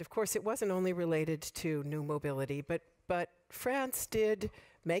 and of course it wasn't only related to new mobility, but France did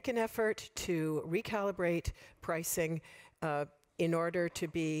make an effort to recalibrate pricing in order to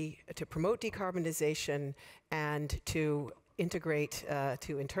promote decarbonization and to integrate,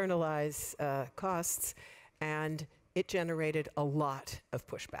 to internalize costs, and it generated a lot of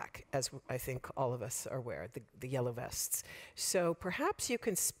pushback, as I think all of us are aware, the yellow vests. So perhaps you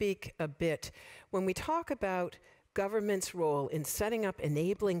can speak a bit, when we talk about government's role in setting up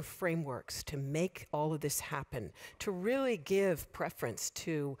enabling frameworks to make all of this happen, to really give preference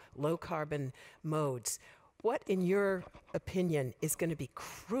to low carbon modes, what, in your opinion, is going to be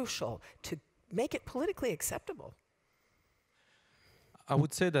crucial to make it politically acceptable? I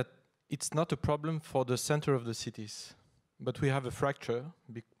would say that it's not a problem for the center of the cities, but we have a fracture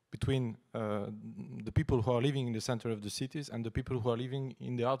between the people who are living in the center of the cities and the people who are living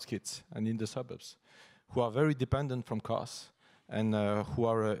in the outskirts and in the suburbs, who are very dependent from cars and who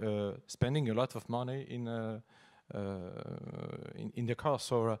are spending a lot of money in the cars.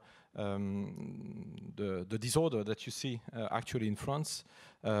 So the disorder that you see actually in France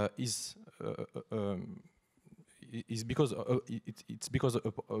is because it's because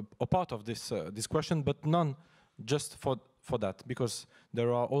a part of this question, but none just for that, because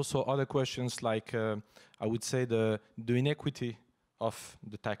there are also other questions like I would say the inequity of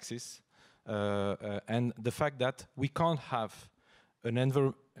the taxes and the fact that we can't have an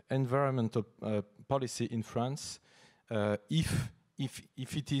environmental policy in France if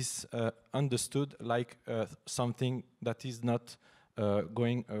it is understood like something that is not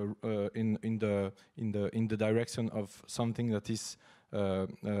going in the direction of something that is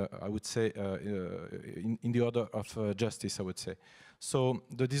I would say in the order of justice, I would say. So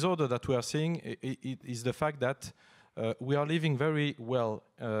the disorder that we are seeing is the fact that we are living very well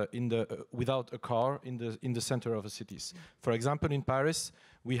without a car in the center of the cities. For example, in Paris,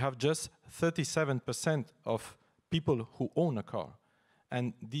 we have just 37% of people who own a car,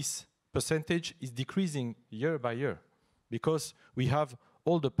 and this percentage is decreasing year by year because we have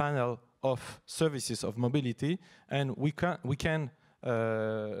all the panel of services of mobility, and we can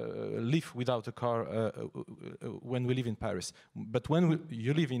live without a car when we live in Paris. But when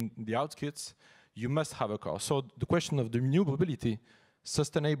you live in the outskirts, you must have a car. So the question of the new mobility,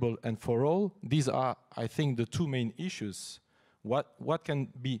 sustainable and for all, these are, I think, the two main issues. What can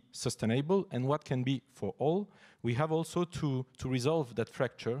be sustainable and what can be for all? We have also to resolve that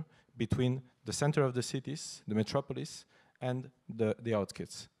fracture between the center of the cities, the metropolis, and the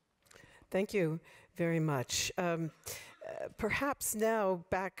outskirts. Thank you very much. Perhaps now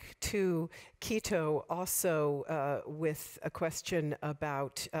back to Quito, also with a question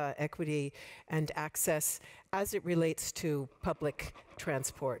about equity and access as it relates to public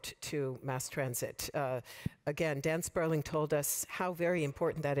transport, to mass transit. Again, Dan Sperling told us how very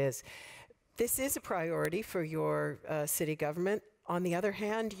important that is. This is a priority for your city government. On the other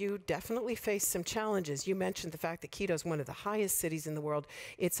hand, you definitely face some challenges. You mentioned the fact that Quito is one of the highest cities in the world.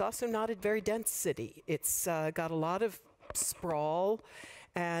 It's also not a very dense city. It's got a lot of sprawl,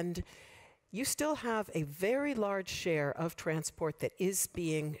 and you still have a very large share of transport that is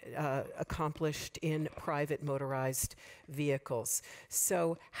being accomplished in private motorized vehicles.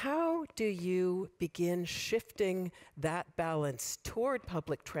 So how do you begin shifting that balance toward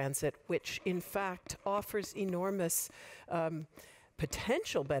public transit, which in fact offers enormous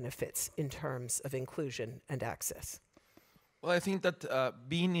potential benefits in terms of inclusion and access? Well, I think that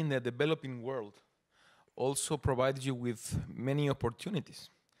being in the developing world also provides you with many opportunities.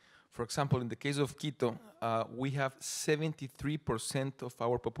 For example, in the case of Quito, we have 73% of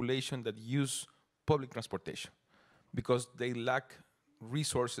our population that use public transportation because they lack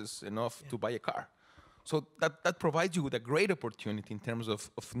resources enough to buy a car. So that provides you with a great opportunity in terms of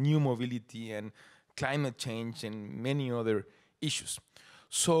new mobility and climate change and many other issues.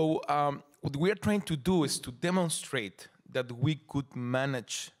 So what we are trying to do is to demonstrate that we could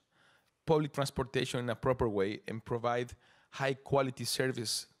manage public transportation in a proper way and provide high quality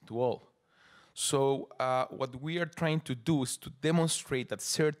service to all. So what we are trying to do is to demonstrate that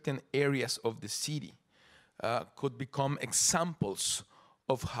certain areas of the city could become examples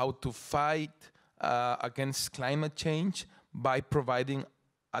of how to fight against climate change by providing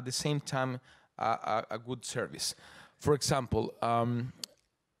at the same time a good service. For example,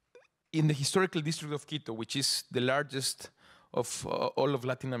 in the historical district of Quito, which is the largest of all of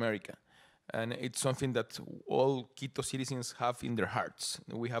Latin America, and it's something that all Quito citizens have in their hearts.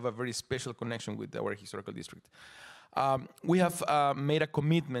 We have a very special connection with our historical district. We have made a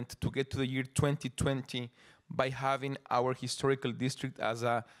commitment to get to the year 2020 by having our historical district as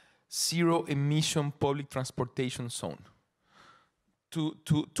a zero-emission public transportation zone.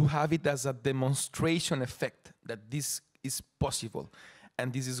 To have it as a demonstration effect that this is possible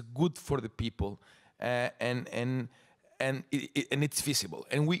and this is good for the people and it's feasible.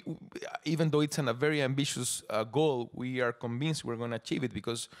 And we, even though it's a very ambitious goal, we are convinced we're going to achieve it,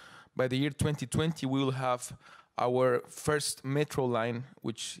 because by the year 2020 we will have our first metro line,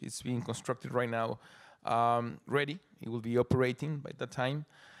 which is being constructed right now, ready. It will be operating by that time.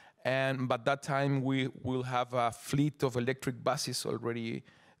 And by that time we will have a fleet of electric buses already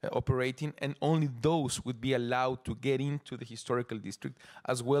operating, and only those would be allowed to get into the historical district,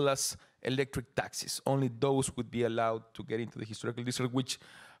 as well as electric taxis. Only those would be allowed to get into the historical district, which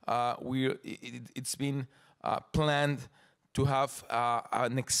It's been planned to have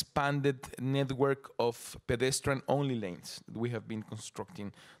an expanded network of pedestrian-only lanes that we have been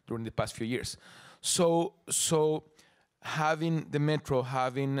constructing during the past few years. So having the metro,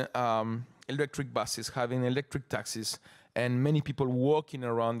 having electric buses, having electric taxis, and many people walking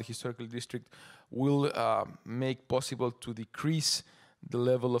around the historical district will make possible to decrease the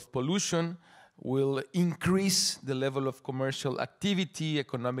level of pollution, will increase the level of commercial activity,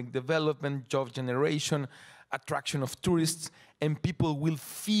 economic development, job generation, attraction of tourists, and people will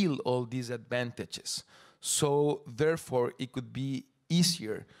feel all these advantages. So therefore, it could be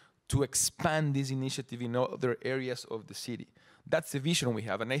easier to expand this initiative in other areas of the city. That's the vision we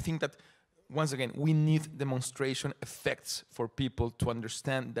have. And I think that, once again, we need demonstration effects for people to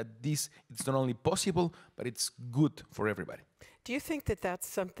understand that this is not only possible, but it's good for everybody. Do you think that that's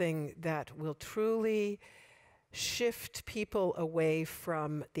something that will truly shift people away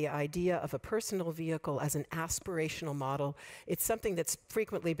from the idea of a personal vehicle as an aspirational model? It's something that's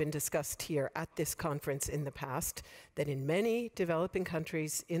frequently been discussed here at this conference in the past, that in many developing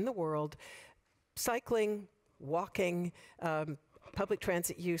countries in the world, cycling, walking, public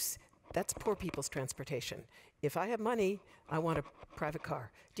transit use, that's poor people's transportation. If I have money, I want a private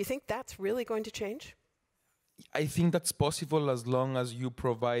car. Do you think that's really going to change? I think that's possible as long as you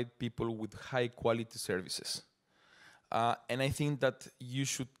provide people with high quality services. And I think that you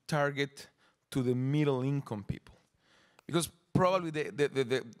should target to the middle income people, because probably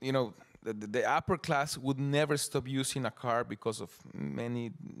the upper class would never stop using a car because of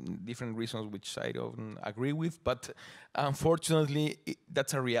many different reasons, which I don't agree with. But unfortunately,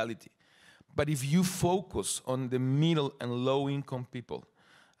 that's a reality. But if you focus on the middle and low income people,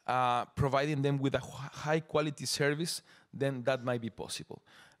 providing them with a high quality service, then that might be possible.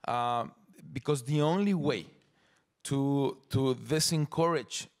 Because the only way to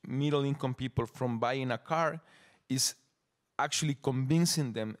disencourage middle income people from buying a car is actually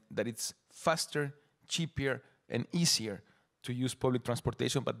convincing them that it's faster, cheaper, and easier to use public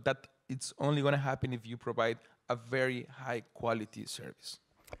transportation, but that it's only going to happen if you provide a very high quality service.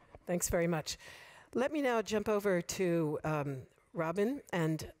 Thanks very much. Let me now jump over to Robin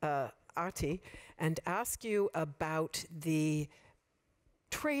and Arti and ask you about the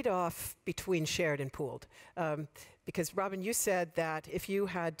trade-off between shared and pooled. Because Robin, you said that if you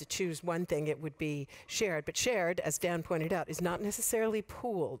had to choose one thing, it would be shared. But shared, as Dan pointed out, is not necessarily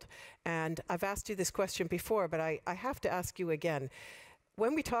pooled. And I've asked you this question before, but I have to ask you again.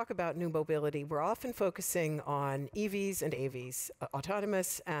 When we talk about new mobility, we're often focusing on EVs and AVs,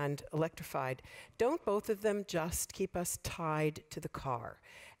 autonomous and electrified. Don't both of them just keep us tied to the car?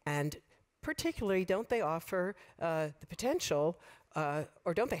 And particularly, don't they offer the potential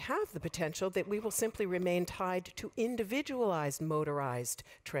or don't they have the potential that we will simply remain tied to individualized motorized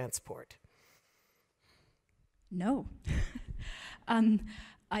transport? No.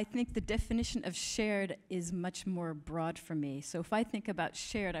 I think the definition of shared is much more broad for me. So if I think about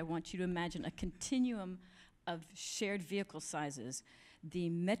shared, I want you to imagine a continuum of shared vehicle sizes. The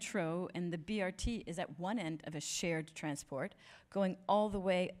metro and the BRT is at one end of a shared transport, going all the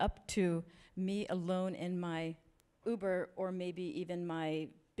way up to me alone in my Uber, or maybe even my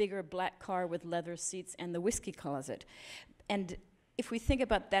bigger black car with leather seats and the whiskey closet. And if we think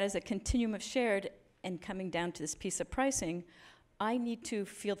about that as a continuum of shared and coming down to this piece of pricing, I need to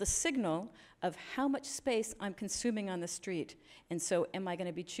feel the signal of how much space I'm consuming on the street. And so am I going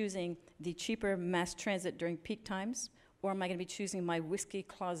to be choosing the cheaper mass transit during peak times, or am I going to be choosing my whiskey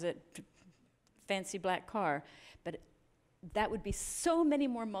closet fancy black car? But that would be so many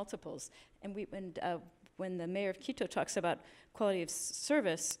more multiples. And when the mayor of Quito talks about quality of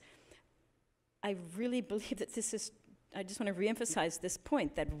service, I really believe that this is, I just want to reemphasize this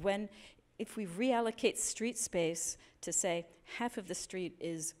point, that if we reallocate street space to say half of the street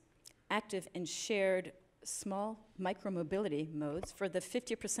is active and shared small micromobility modes for the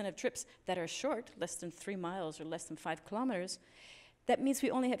 50% of trips that are short, less than 3 miles or less than 5 kilometers, that means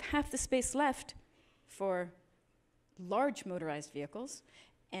we only have half the space left for large motorized vehicles.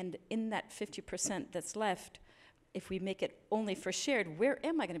 And in that 50% that's left, if we make it only for shared, where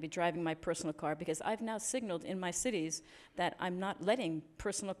am I going to be driving my personal car? Because I've now signaled in my cities that I'm not letting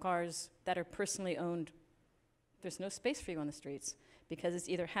personal cars that are personally owned, there's no space for you on the streets, because it's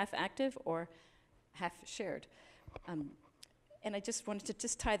either half active or half shared. And I just wanted to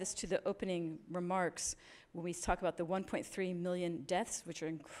just tie this to the opening remarks when we talk about the 1.3 million deaths, which are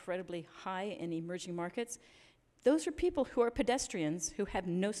incredibly high in emerging markets. Those are people who are pedestrians who have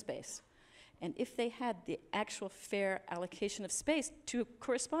no space. And if they had the actual fair allocation of space to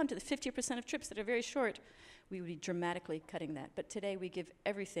correspond to the 50% of trips that are very short, we would be dramatically cutting that. But today we give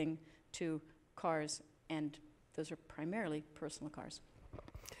everything to cars, and those are primarily personal cars.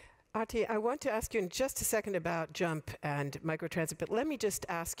 Ati, I want to ask you in just a second about JUMP and microtransit, but let me just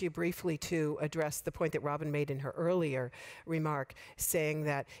ask you briefly to address the point that Robin made in her earlier remark, saying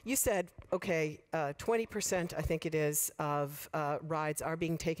that you said, okay, 20%, I think it is, of rides are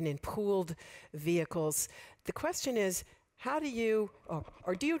being taken in pooled vehicles. The question is, how do you,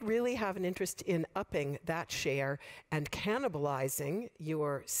 or do you really have an interest in upping that share and cannibalizing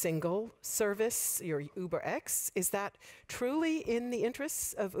your single service, your UberX? Is that truly in the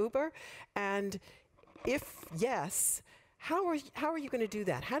interests of Uber? And if yes, how are you going to do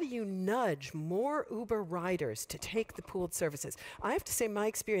that? How do you nudge more Uber riders to take the pooled services? I have to say my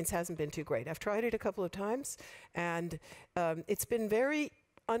experience hasn't been too great. I've tried it a couple of times, and it's been very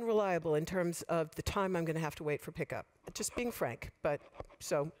unreliable in terms of the time I'm going to have to wait for pickup. Just being frank, but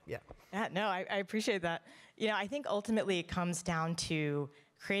so, yeah. Yeah, no, I appreciate that. You know, I think ultimately it comes down to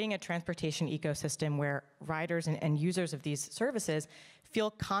creating a transportation ecosystem where riders and users of these services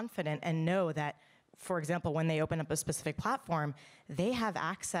feel confident and know that, for example, when they open up a specific platform, they have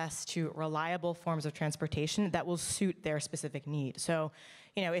access to reliable forms of transportation that will suit their specific need. So,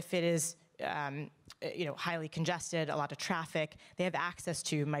 you know, if it is highly congested, a lot of traffic, they have access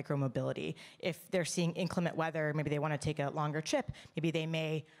to micromobility. If they're seeing inclement weather, maybe they want to take a longer trip, maybe they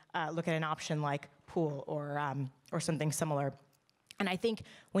may look at an option like pool or something similar. And I think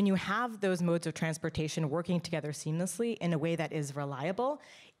when you have those modes of transportation working together seamlessly in a way that is reliable,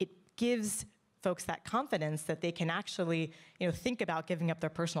 it gives folks that confidence that they can actually, think about giving up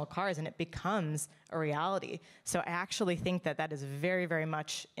their personal cars, and it becomes a reality. So I actually think that that is very, very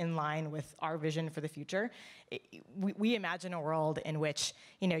much in line with our vision for the future. We imagine a world in which,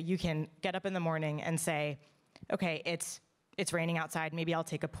 you can get up in the morning and say, okay, it's raining outside, maybe I'll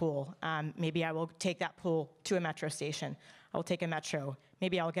take a pool. Maybe I will take that pool to a metro station. I will take a metro.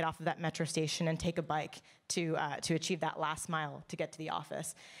 Maybe I'll get off of that metro station and take a bike to achieve that last mile to get to the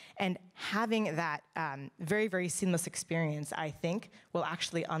office. And having that very, very seamless experience, I think, will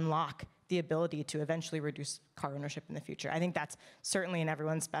actually unlock the ability to eventually reduce car ownership in the future. I think that's certainly in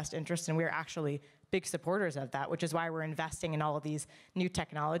everyone's best interest, and we're actually big supporters of that, which is why we're investing in all of these new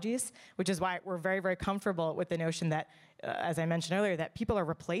technologies, which is why we're very, very comfortable with the notion that, as I mentioned earlier, that people are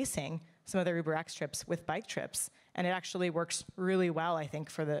replacing some of their UberX trips with bike trips. And it actually works really well, I think,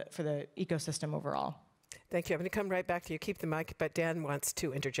 for the ecosystem overall. Thank you. I'm going to come right back to you. Keep the mic, but Dan wants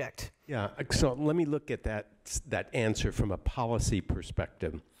to interject. Yeah, so let me look at that answer from a policy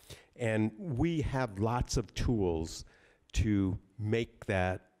perspective. And we have lots of tools to make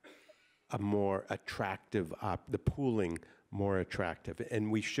that a more attractive, the pooling more attractive,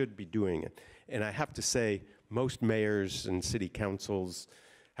 and we should be doing it. And I have to say, most mayors and city councils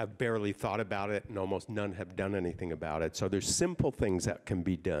have barely thought about it, and almost none have done anything about it. So there's simple things that can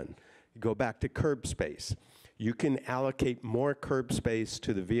be done. Go back to curb space. You can allocate more curb space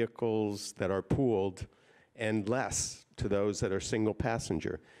to the vehicles that are pooled and less to those that are single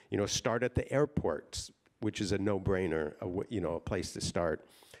passenger. Start at the airports, which is a no-brainer, a place to start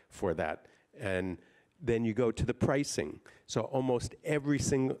for that. And then you go to the pricing. So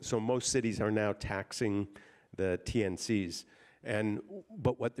most cities are now taxing the TNCs.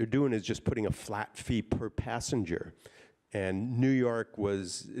 But what they're doing is just putting a flat fee per passenger. And New York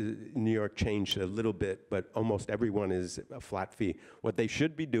changed it a little bit, but almost everyone is a flat fee. What they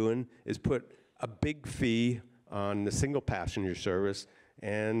should be doing is put a big fee on the single passenger service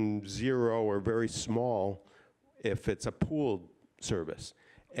and zero or very small if it's a pooled service.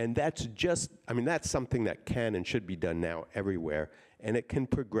 And that's that's something that can and should be done now everywhere. And it can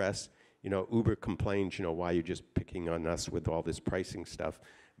progress. Uber complains, why you're just picking on us with all this pricing stuff.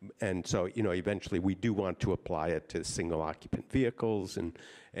 And so, eventually we do want to apply it to single occupant vehicles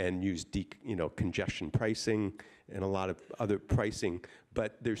and use congestion pricing and a lot of other pricing.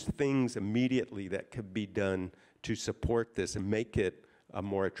 But there's things immediately that could be done to support this and make it a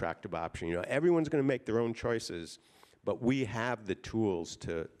more attractive option. Everyone's going to make their own choices, but we have the tools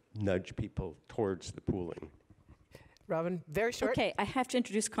to nudge people towards the pooling. Robin, very short. Okay, I have to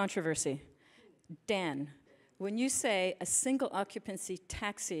introduce controversy. Dan, when you say a single occupancy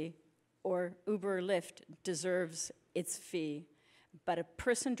taxi or Uber or Lyft deserves its fee, but a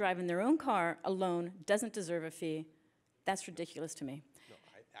person driving their own car alone doesn't deserve a fee, that's ridiculous to me. No,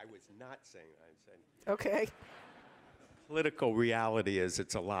 I was not saying that. I said, okay. Political reality is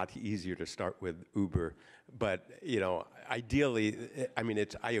it's a lot easier to start with Uber, but ideally,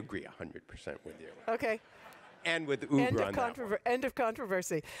 I agree 100% with you. Okay. And with Uber on that one. End of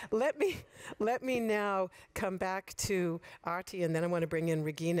controversy. Let me now come back to Artie, and then I want to bring in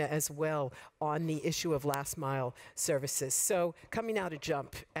Regina as well on the issue of last mile services. So coming out of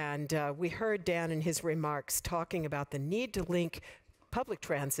Jump, and we heard Dan in his remarks talking about the need to link public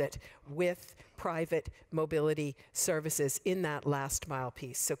transit with private mobility services in that last mile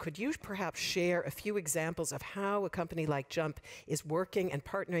piece. So could you perhaps share a few examples of how a company like Jump is working and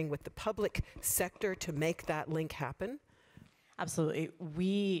partnering with the public sector to make that link happen? Absolutely.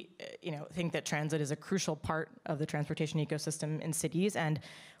 We think that transit is a crucial part of the transportation ecosystem in cities, and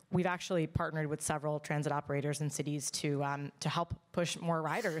we've actually partnered with several transit operators in cities to help push more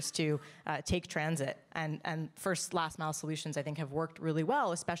riders to take transit. And first last mile solutions, I think, have worked really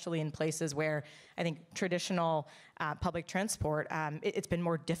well, especially in places where I think traditional public transport, it's been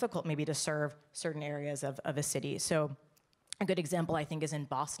more difficult maybe to serve certain areas of a city. So a good example, I think, is in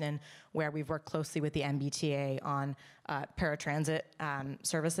Boston, where we've worked closely with the MBTA on paratransit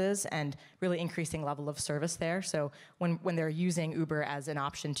services and really increasing level of service there. So when they're using Uber as an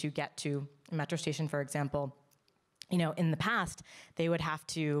option to get to a metro station, for example, in the past, they would have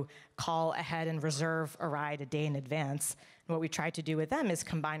to call ahead and reserve a ride a day in advance. And what we tried to do with them is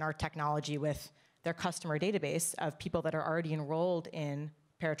combine our technology with their customer database of people that are already enrolled in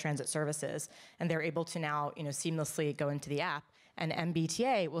paratransit services, and they're able to now, seamlessly go into the app, and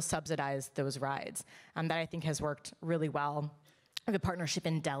MBTA will subsidize those rides. That I think has worked really well. We have a partnership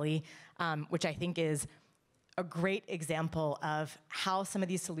in Delhi, which I think is a great example of how some of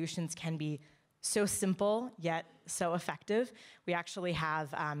these solutions can be so simple yet so effective. We actually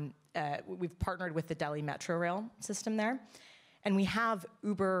have, we've partnered with the Delhi Metro Rail system there. And we have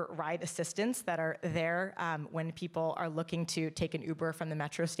Uber ride assistants that are there when people are looking to take an Uber from the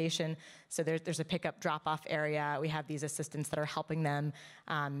metro station. So there's a pickup drop-off area. We have these assistants that are helping them,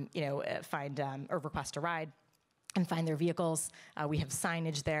 find or request a ride and find their vehicles. We have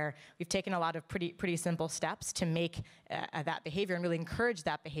signage there. We've taken a lot of pretty simple steps to make that behavior and really encourage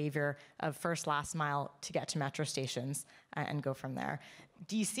that behavior of first, last mile to get to metro stations and go from there.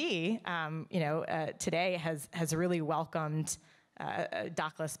 DC, today has really welcomed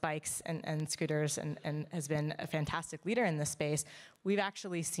dockless bikes and scooters and has been a fantastic leader in this space. We've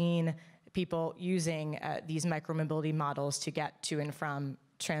actually seen people using these micromobility models to get to and from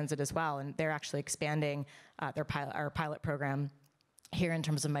transit as well, and they're actually expanding our pilot program here in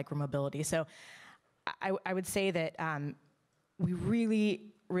terms of micromobility. So I would say that we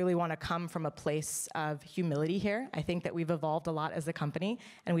really want to come from a place of humility here. I think that we've evolved a lot as a company,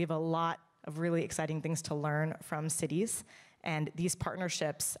 and we have a lot of really exciting things to learn from cities. And these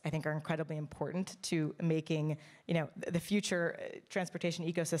partnerships, I think, are incredibly important to making, the future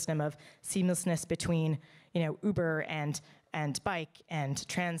transportation ecosystem of seamlessness between, Uber and bike and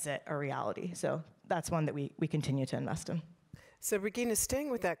transit a reality. So that's one that we continue to invest in. So Regina, staying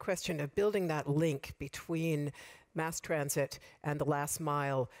with that question of building that link between mass transit and the last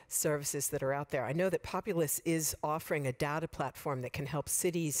mile services that are out there. I know that Populous is offering a data platform that can help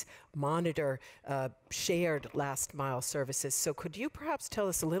cities monitor shared last mile services. So could you perhaps tell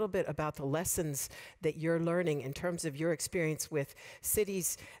us a little bit about the lessons that you're learning in terms of your experience with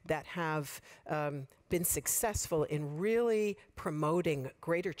cities that have been successful in really promoting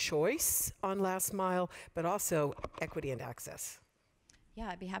greater choice on last mile, but also equity and access? Yeah,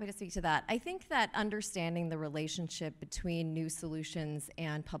 I'd be happy to speak to that. I think that understanding the relationship between new solutions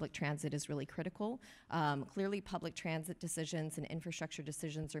and public transit is really critical. Clearly, public transit decisions and infrastructure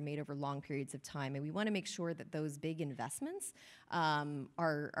decisions are made over long periods of time, and we want to make sure that those big investments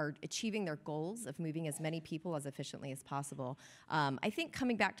are achieving their goals of moving as many people as efficiently as possible. I think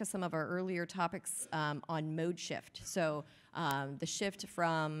coming back to some of our earlier topics on mode shift, so the shift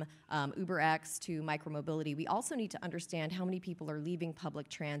from UberX to micromobility, we also need to understand how many people are leaving public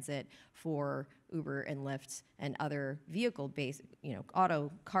transit for Uber and Lyft and other vehicle-based,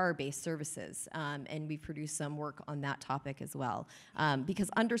 car-based services. And we've produced some work on that topic as well. Because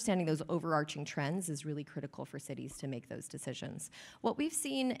understanding those overarching trends is really critical for cities to make those decisions. What we've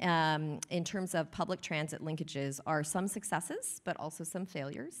seen in terms of public transit linkages are some successes, but also some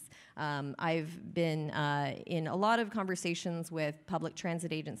failures. I've been in a lot of conversations with public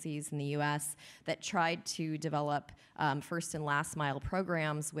transit agencies in the US that tried to develop first and last mile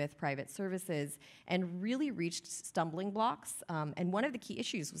programs with private services and really reached stumbling blocks. And one of the key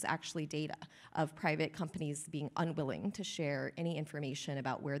issues was actually data of private companies being unwilling to share any information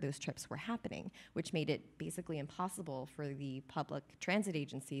about where those trips were happening, which made it basically impossible for the public transit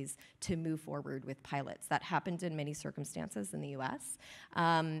agencies to move forward with pilots. That happened in many circumstances in the US.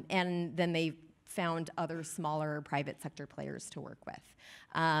 And then they found other smaller private sector players to work with.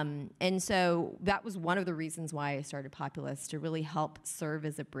 And so that was one of the reasons why I started Populous, to really help serve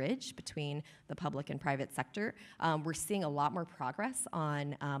as a bridge between the public and private sector. We're seeing a lot more progress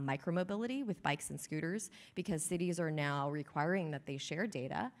on micromobility with bikes and scooters, because cities are now requiring that they share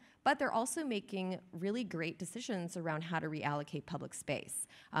data, but they're also making really great decisions around how to reallocate public space.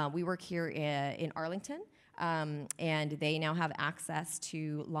 We work here in Arlington, and they now have access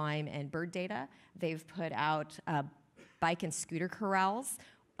to Lime and bird data. They've put out bike and scooter corrals.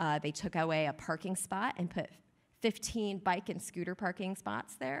 They took away a parking spot and put 15 bike and scooter parking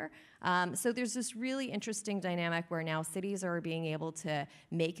spots there. So there's this really interesting dynamic where now cities are being able to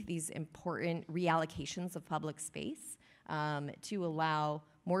make these important reallocations of public space to allow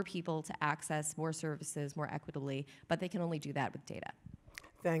more people to access more services more equitably, but they can only do that with data.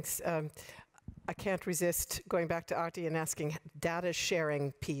 Thanks. I can't resist going back to Arti and asking, data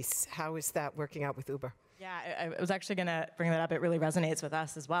sharing piece, how is that working out with Uber? Yeah, I was actually going to bring that up. It really resonates with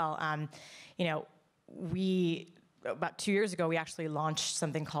us as well. You know, about 2 years ago, we actually launched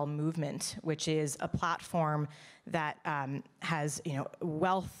something called Movement, which is a platform that has, you know,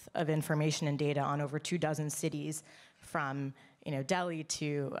 wealth of information and data on over 24 cities, from, you know, Delhi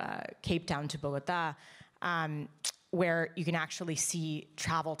to Cape Town to Bogota, where you can actually see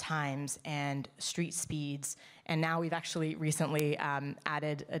travel times and street speeds. And now we've actually recently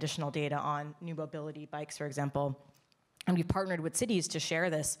added additional data on new mobility bikes, for example. And we've partnered with cities to share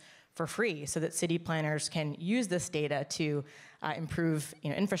this for free, so that city planners can use this data to improve, you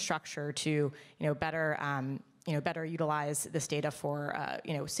know, infrastructure, to, you know, better utilize this data for,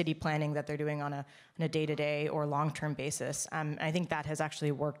 you know, city planning that they're doing on a day-to-day or long-term basis. And I think that has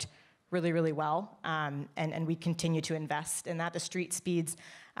actually worked really, really well, and we continue to invest in that. The street speeds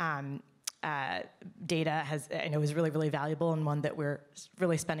data is really, really valuable, and one that we're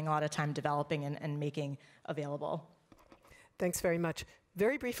really spending a lot of time developing and making available. Thanks very much.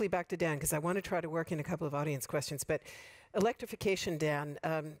 Very briefly back to Dan, because I want to try to work in a couple of audience questions, but electrification, Dan,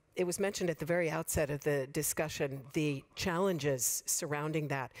 it was mentioned at the very outset of the discussion, the challenges surrounding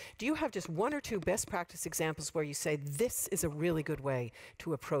that. Do you have just one or two best practice examples where you say this is a really good way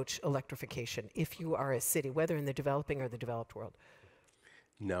to approach electrification if you are a city, whether in the developing or the developed world?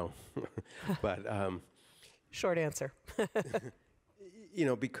 No, but short answer. you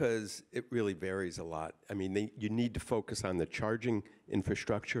know, because it really varies a lot. I mean, you need to focus on the charging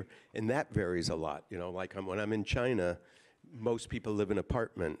infrastructure, and that varies a lot. You know, like when I'm in China, most people live in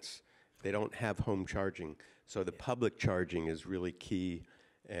apartments. They don't have home charging. So the public charging is really key,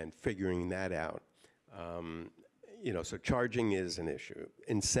 and figuring that out. You know, so charging is an issue.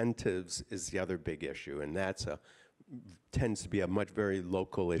 Incentives is the other big issue, and tends to be a very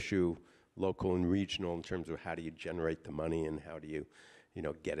local issue, local and regional, in terms of how do you generate the money and how do you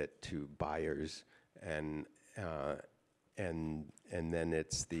get it to buyers, and then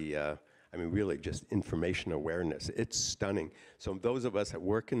it's I mean, really just information awareness. It's stunning. So those of us that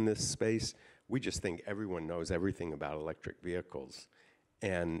work in this space, we just think everyone knows everything about electric vehicles.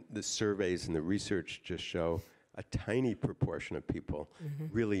 And the surveys and the research just show a tiny proportion of people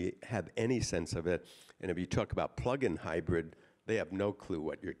really have any sense of it. And if you talk about plug-in hybrid, they have no clue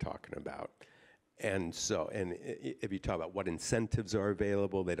what you're talking about. And so, if you talk about what incentives are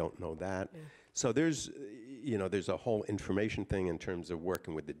available, they don't know that. Yeah. So there's a whole information thing in terms of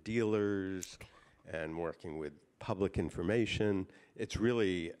working with the dealers and working with public information. It's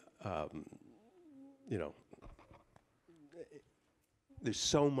really, there's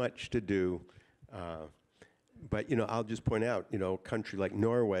so much to do. But I'll just point out, a country like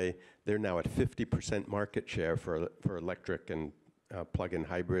Norway, they're now at 50% market share for electric and plug-in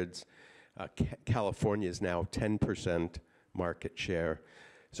hybrids. California is now 10% market share.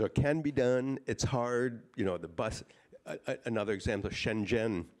 So it can be done. It's hard. The bus, another example,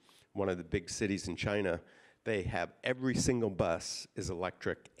 Shenzhen, one of the big cities in China, they have every single bus is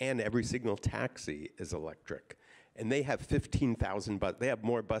electric and every single taxi is electric. And they have 15,000 buses. They have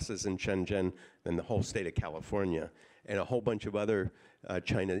more buses in Shenzhen than the whole state of California. And a whole bunch of other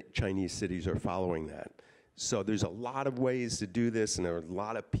Chinese cities are following that. So there's a lot of ways to do this, and there are a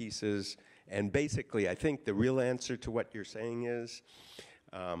lot of pieces. And basically, I think the real answer to what you're saying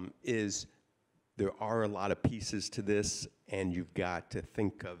is there are a lot of pieces to this, and you've got to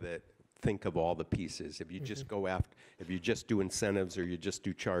think of all the pieces. If you just go after, if you just do incentives, or you just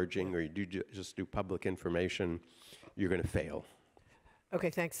do charging, or you just do public information, you're going to fail. Okay,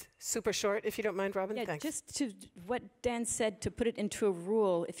 thanks. Super short, if you don't mind, Robin. Yeah, Thanks. just to what Dan said, to put it into a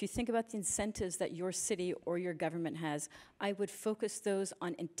rule, if you think about the incentives that your city or your government has, I would focus those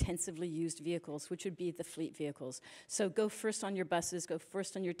on intensively used vehicles, which would be the fleet vehicles. So go first on your buses, go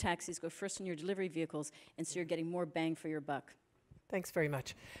first on your taxis, go first on your delivery vehicles, and so you're getting more bang for your buck. Thanks very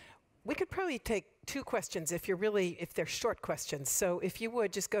much. We could probably take 2 questions if they're short questions. So if you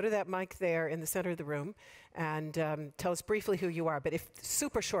would, just go to that mic there in the center of the room and tell us briefly who you are, but if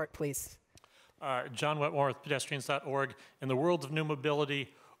super short, please. John Wetmore with pedestrians.org. In the world of new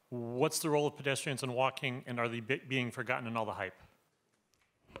mobility, what's the role of pedestrians in walking, and are they being forgotten in all the hype?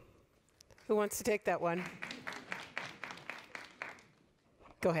 Who wants to take that one?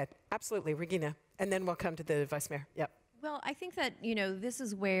 Go ahead. Absolutely, Regina. And then we'll come to the Vice Mayor. Yep. Well, I think that, this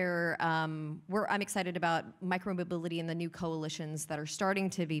is where I'm excited about micromobility and the new coalitions that are starting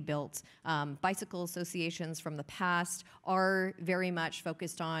to be built. Bicycle associations from the past are very much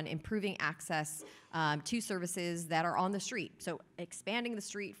focused on improving access to services that are on the street. So expanding the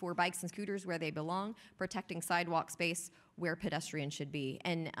street for bikes and scooters where they belong, protecting sidewalk space where pedestrians should be.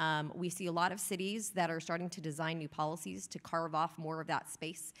 And we see a lot of cities that are starting to design new policies to carve off more of that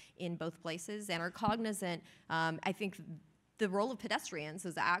space in both places and are cognizant. I think the role of pedestrians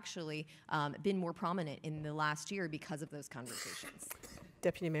has actually been more prominent in the last year because of those conversations.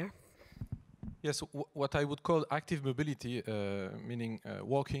 Deputy Mayor. Yes, what I would call active mobility, meaning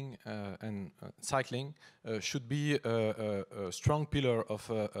walking and cycling, should be a strong pillar of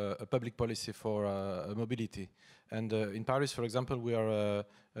a public policy for mobility. And in Paris, for example, we are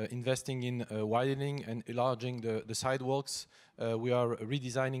investing in widening and enlarging the sidewalks. We are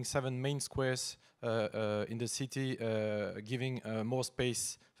redesigning 7 main squares in the city, giving more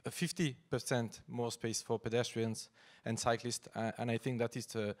space, 50% more space for pedestrians and cyclists, and I think that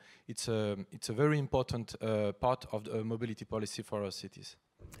is it's a very important part of the mobility policy for our cities.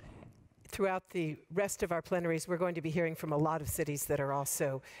 Throughout the rest of our plenaries, we're going to be hearing from a lot of cities that are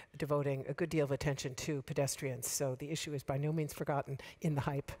also devoting a good deal of attention to pedestrians. So the issue is by no means forgotten in the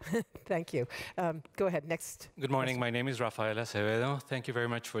hype. Thank you. Go ahead, next. Good morning, my name is Rafael Acevedo. Thank you very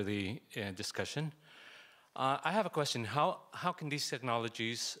much for the discussion. I have a question. How can these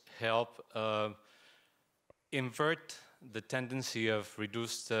technologies help invert the tendency of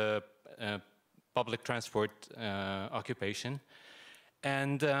reduced public transport occupation?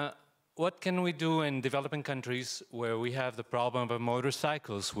 And what can we do in developing countries where we have the problem of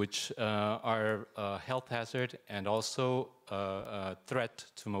motorcycles, which are a health hazard and also a threat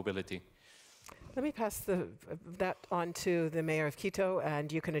to mobility? Let me pass that on to the Mayor of Quito, and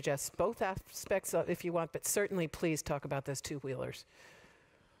you can address both aspects if you want, but certainly please talk about those 2-wheelers.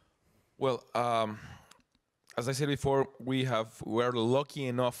 Well, as I said before, we're lucky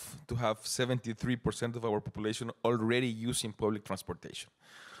enough to have 73% of our population already using public transportation.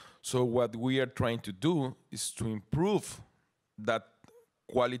 So what we are trying to do is to improve that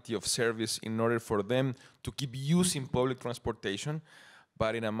quality of service in order for them to keep using public transportation,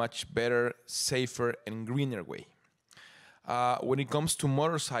 but in a much better, safer, and greener way. When it comes to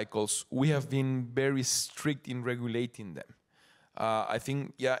motorcycles, we have been very strict in regulating them. I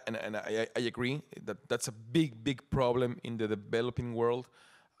think, yeah, and I agree that that's a big problem in the developing world.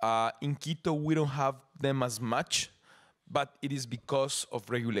 In Quito, we don't have them as much, but it is because of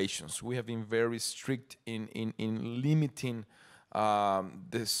regulations. We have been very strict in limiting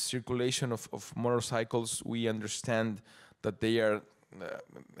the circulation of motorcycles. We understand that they are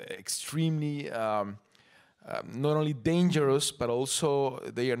extremely not only dangerous, but also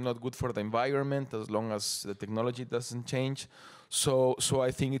they are not good for the environment as long as the technology doesn't change. So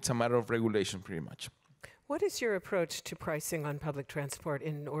I think it's a matter of regulation pretty much. What is your approach to pricing on public transport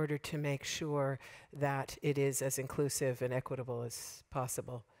in order to make sure that it is as inclusive and equitable as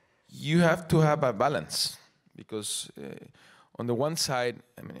possible? You have to have a balance because on the one side,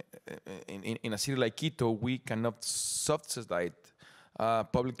 I mean, in a city like Quito, we cannot subsidize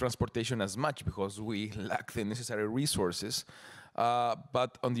public transportation as much because we lack the necessary resources.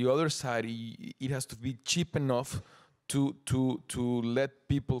 But on the other side, it has to be cheap enough to let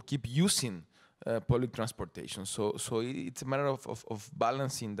people keep using public transportation. So it's a matter of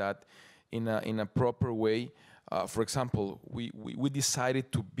balancing that in a proper way. For example, we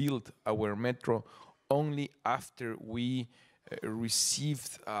decided to build our metro only after we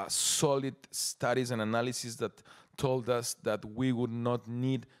received solid studies and analysis that told us that we would not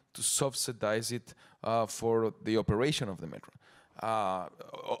need to subsidize it for the operation of the metro.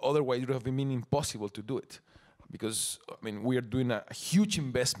 Otherwise, it would have been impossible to do it, because I mean we are doing a huge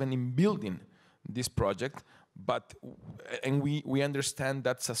investment in building this project, and we understand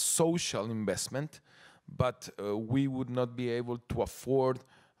that's a social investment, but we would not be able to afford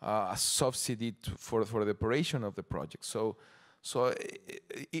a subsidy for the operation of the project. So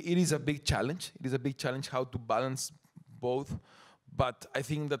it is a big challenge. It is a big challenge how to balance both. But I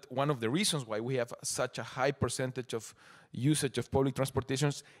think that one of the reasons why we have such a high percentage of usage of public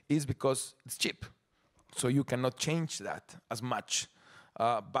transportations is because it's cheap. So you cannot change that as much.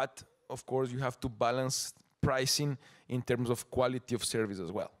 But of course, you have to balance pricing in terms of quality of service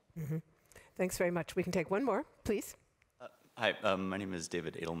as well. Mm-hmm. Thanks very much. We can take one more, please. Hi, my name is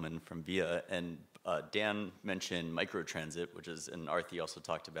David Edelman from VIA, and Dan mentioned microtransit, which is, and Arthi also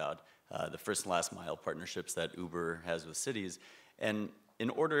talked about the first and last mile partnerships that Uber has with cities. And in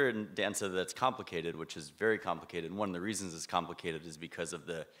order, and Dan said that's complicated, which is very complicated, and one of the reasons it's complicated is because of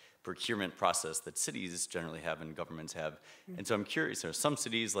the procurement process that cities generally have and governments have. Mm-hmm. And so I'm curious, some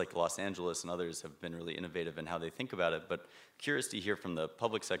cities like Los Angeles and others have been really innovative in how they think about it, but curious to hear from the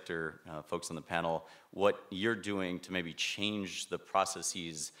public sector folks on the panel what you're doing to maybe change the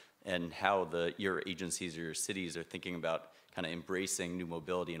processes and how your agencies or your cities are thinking about kind of embracing new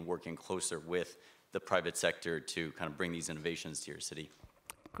mobility and working closer with the private sector to kind of bring these innovations to your city.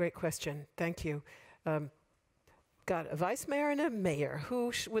 Great question. Thank you. Got a vice mayor and a mayor.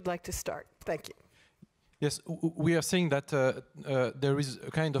 Who would like to start? Thank you. Yes, we are seeing that there is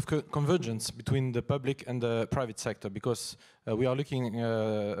a kind of convergence between the public and the private sector, because we are looking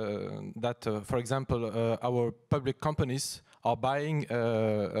that, for example, our public companies are buying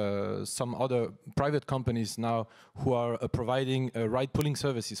some other private companies now who are providing ride-pooling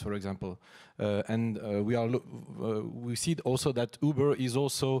services, for example. And we see also that Uber is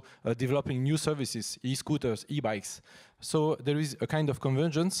also developing new services, e-scooters, e-bikes. So there is a kind of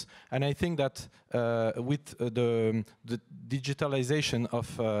convergence, and I think that with the digitalization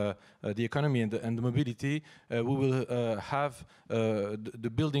of the economy and the mobility, we will have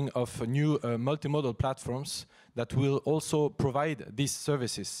the building of new multimodal platforms that will also provide these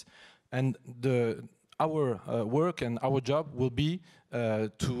services. And our work and our job will be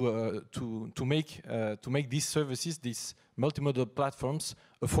to make these services, these multimodal platforms,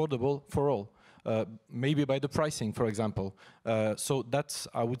 affordable for all. Maybe by the pricing, for example. So that's,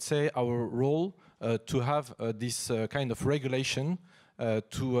 I would say, our role to have this kind of regulation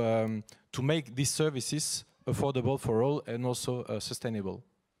to make these services affordable for all and also sustainable.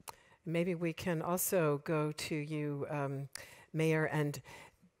 Maybe we can also go to you, Mayor, and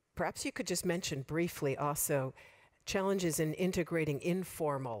perhaps you could just mention briefly also challenges in integrating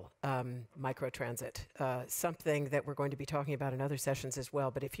informal microtransit, something that we're going to be talking about in other sessions as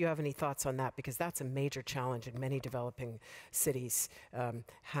well. But if you have any thoughts on that, because that's a major challenge in many developing cities,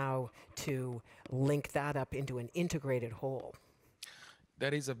 how to link that up into an integrated whole.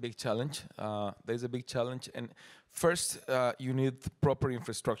 That is a big challenge. And first, you need proper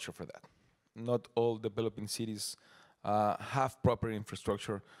infrastructure for that. Not all developing cities have proper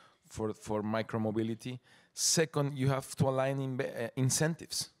infrastructure for micromobility. Second, you have to align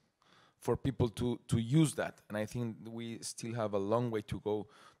incentives for people to use that, and I think we still have a long way to go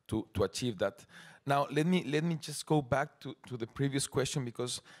to achieve that. Now, let me just go back to the previous question,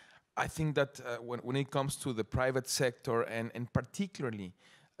 because I think that when it comes to the private sector and particularly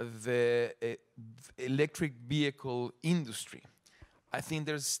the electric vehicle industry, I think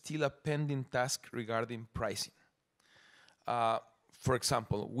there's still a pending task regarding pricing. For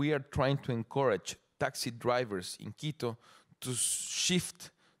example, we are trying to encourage taxi drivers in Quito to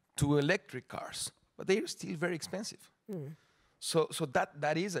shift to electric cars, but they are still very expensive. Mm. So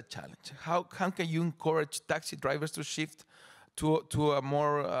that is a challenge. How can you encourage taxi drivers to shift to a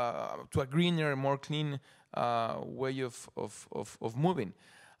more to a greener, more clean way of moving?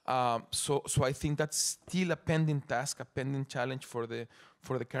 So I think that's still a pending task, a pending challenge for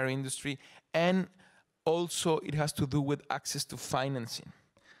the car industry, and also it has to do with access to financing.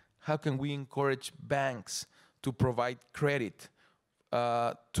 How can we encourage banks to provide credit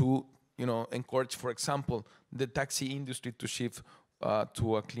to encourage, for example, the taxi industry to shift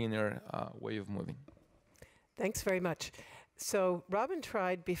to a cleaner way of moving? Thanks very much. So Robin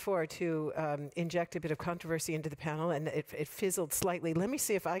tried before to inject a bit of controversy into the panel, and it fizzled slightly. Let me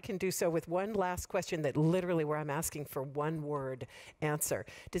see if I can do so with one last question that literally where I'm asking for one word answer.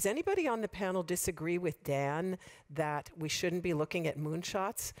 Does anybody on the panel disagree with Dan that we shouldn't be looking at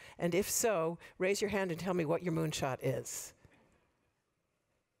moonshots? And if so, raise your hand and tell me what your moonshot is.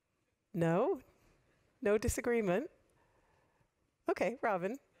 No? No disagreement? Okay,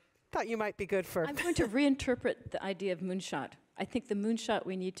 Robin. Thought you might be good for... I'm going to reinterpret the idea of moonshot. I think the moonshot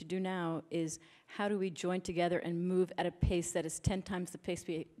we need to do now is how do we join together and move at a pace that is 10 times the pace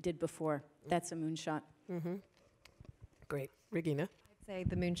we did before. That's a moonshot. Mm-hmm. Great. Regina? I'd say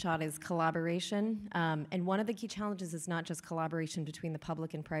the moonshot is collaboration. And one of the key challenges is not just collaboration between the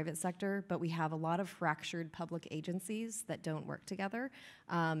public and private sector, but we have a lot of fractured public agencies that don't work together.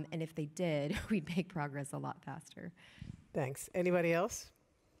 And if they did, we'd make progress a lot faster. Thanks. Anybody else?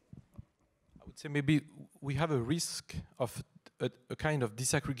 I would say maybe we have a risk of a kind of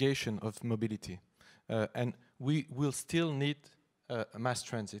disaggregation of mobility. And we will still need mass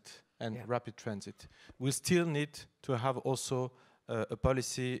transit and rapid transit. We still need to have also a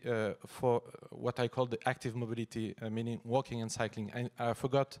policy for what I call the active mobility, meaning walking and cycling. And I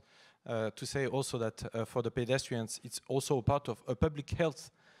forgot to say also that for the pedestrians, it's also part of a public health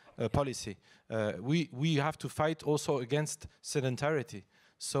policy. We have to fight also against sedentarity.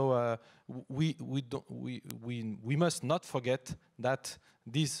 So we must not forget that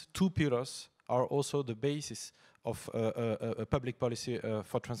these two pillars are also the basis of a public policy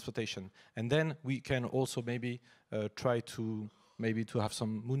for transportation. And then we can also maybe try to have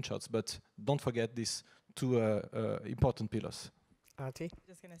some moonshots, but don't forget these two important pillars. Ati?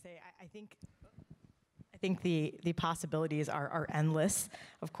 Just going to say, I think the possibilities are endless.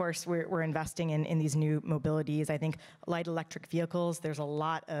 Of course, we're investing in these new mobilities. I think light electric vehicles, there's a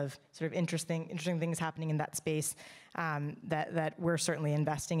lot of sort of interesting things happening in that space that we're certainly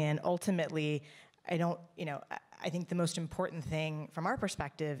investing in. Ultimately, I think the most important thing from our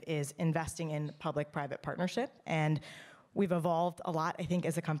perspective is investing in public-private partnership. And we've evolved a lot, I think,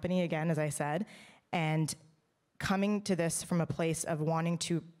 as a company, again, as I said, and coming to this from a place of wanting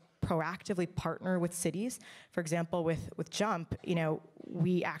to proactively partner with cities. For example, with JUMP,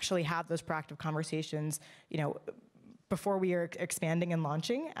 we actually have those proactive conversations, before we are expanding and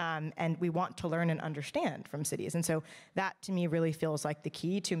launching, and we want to learn and understand from cities. And so that, to me, really feels like the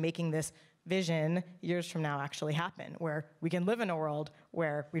key to making this vision years from now actually happen, where we can live in a world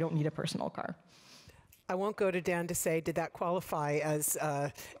where we don't need a personal car. I won't go to Dan to say, did that qualify as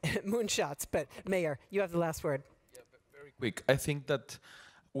moonshots? But Mayor, you have the last word. Yeah, very quick. I think that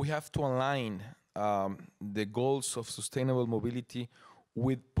we have to align the goals of sustainable mobility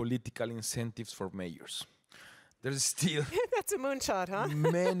with political incentives for mayors. There's still that's a moonshot, huh?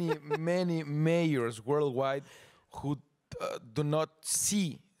 many mayors worldwide who do not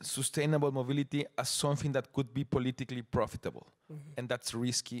see sustainable mobility as something that could be politically profitable. And that's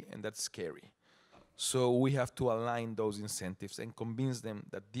risky and that's scary. So we have to align those incentives and convince them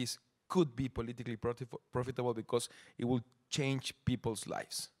that this could be politically profitable because it will change people's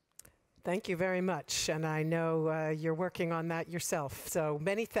lives. Thank you very much, and I know you're working on that yourself. So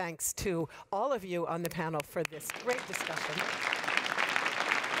many thanks to all of you on the panel for this great discussion.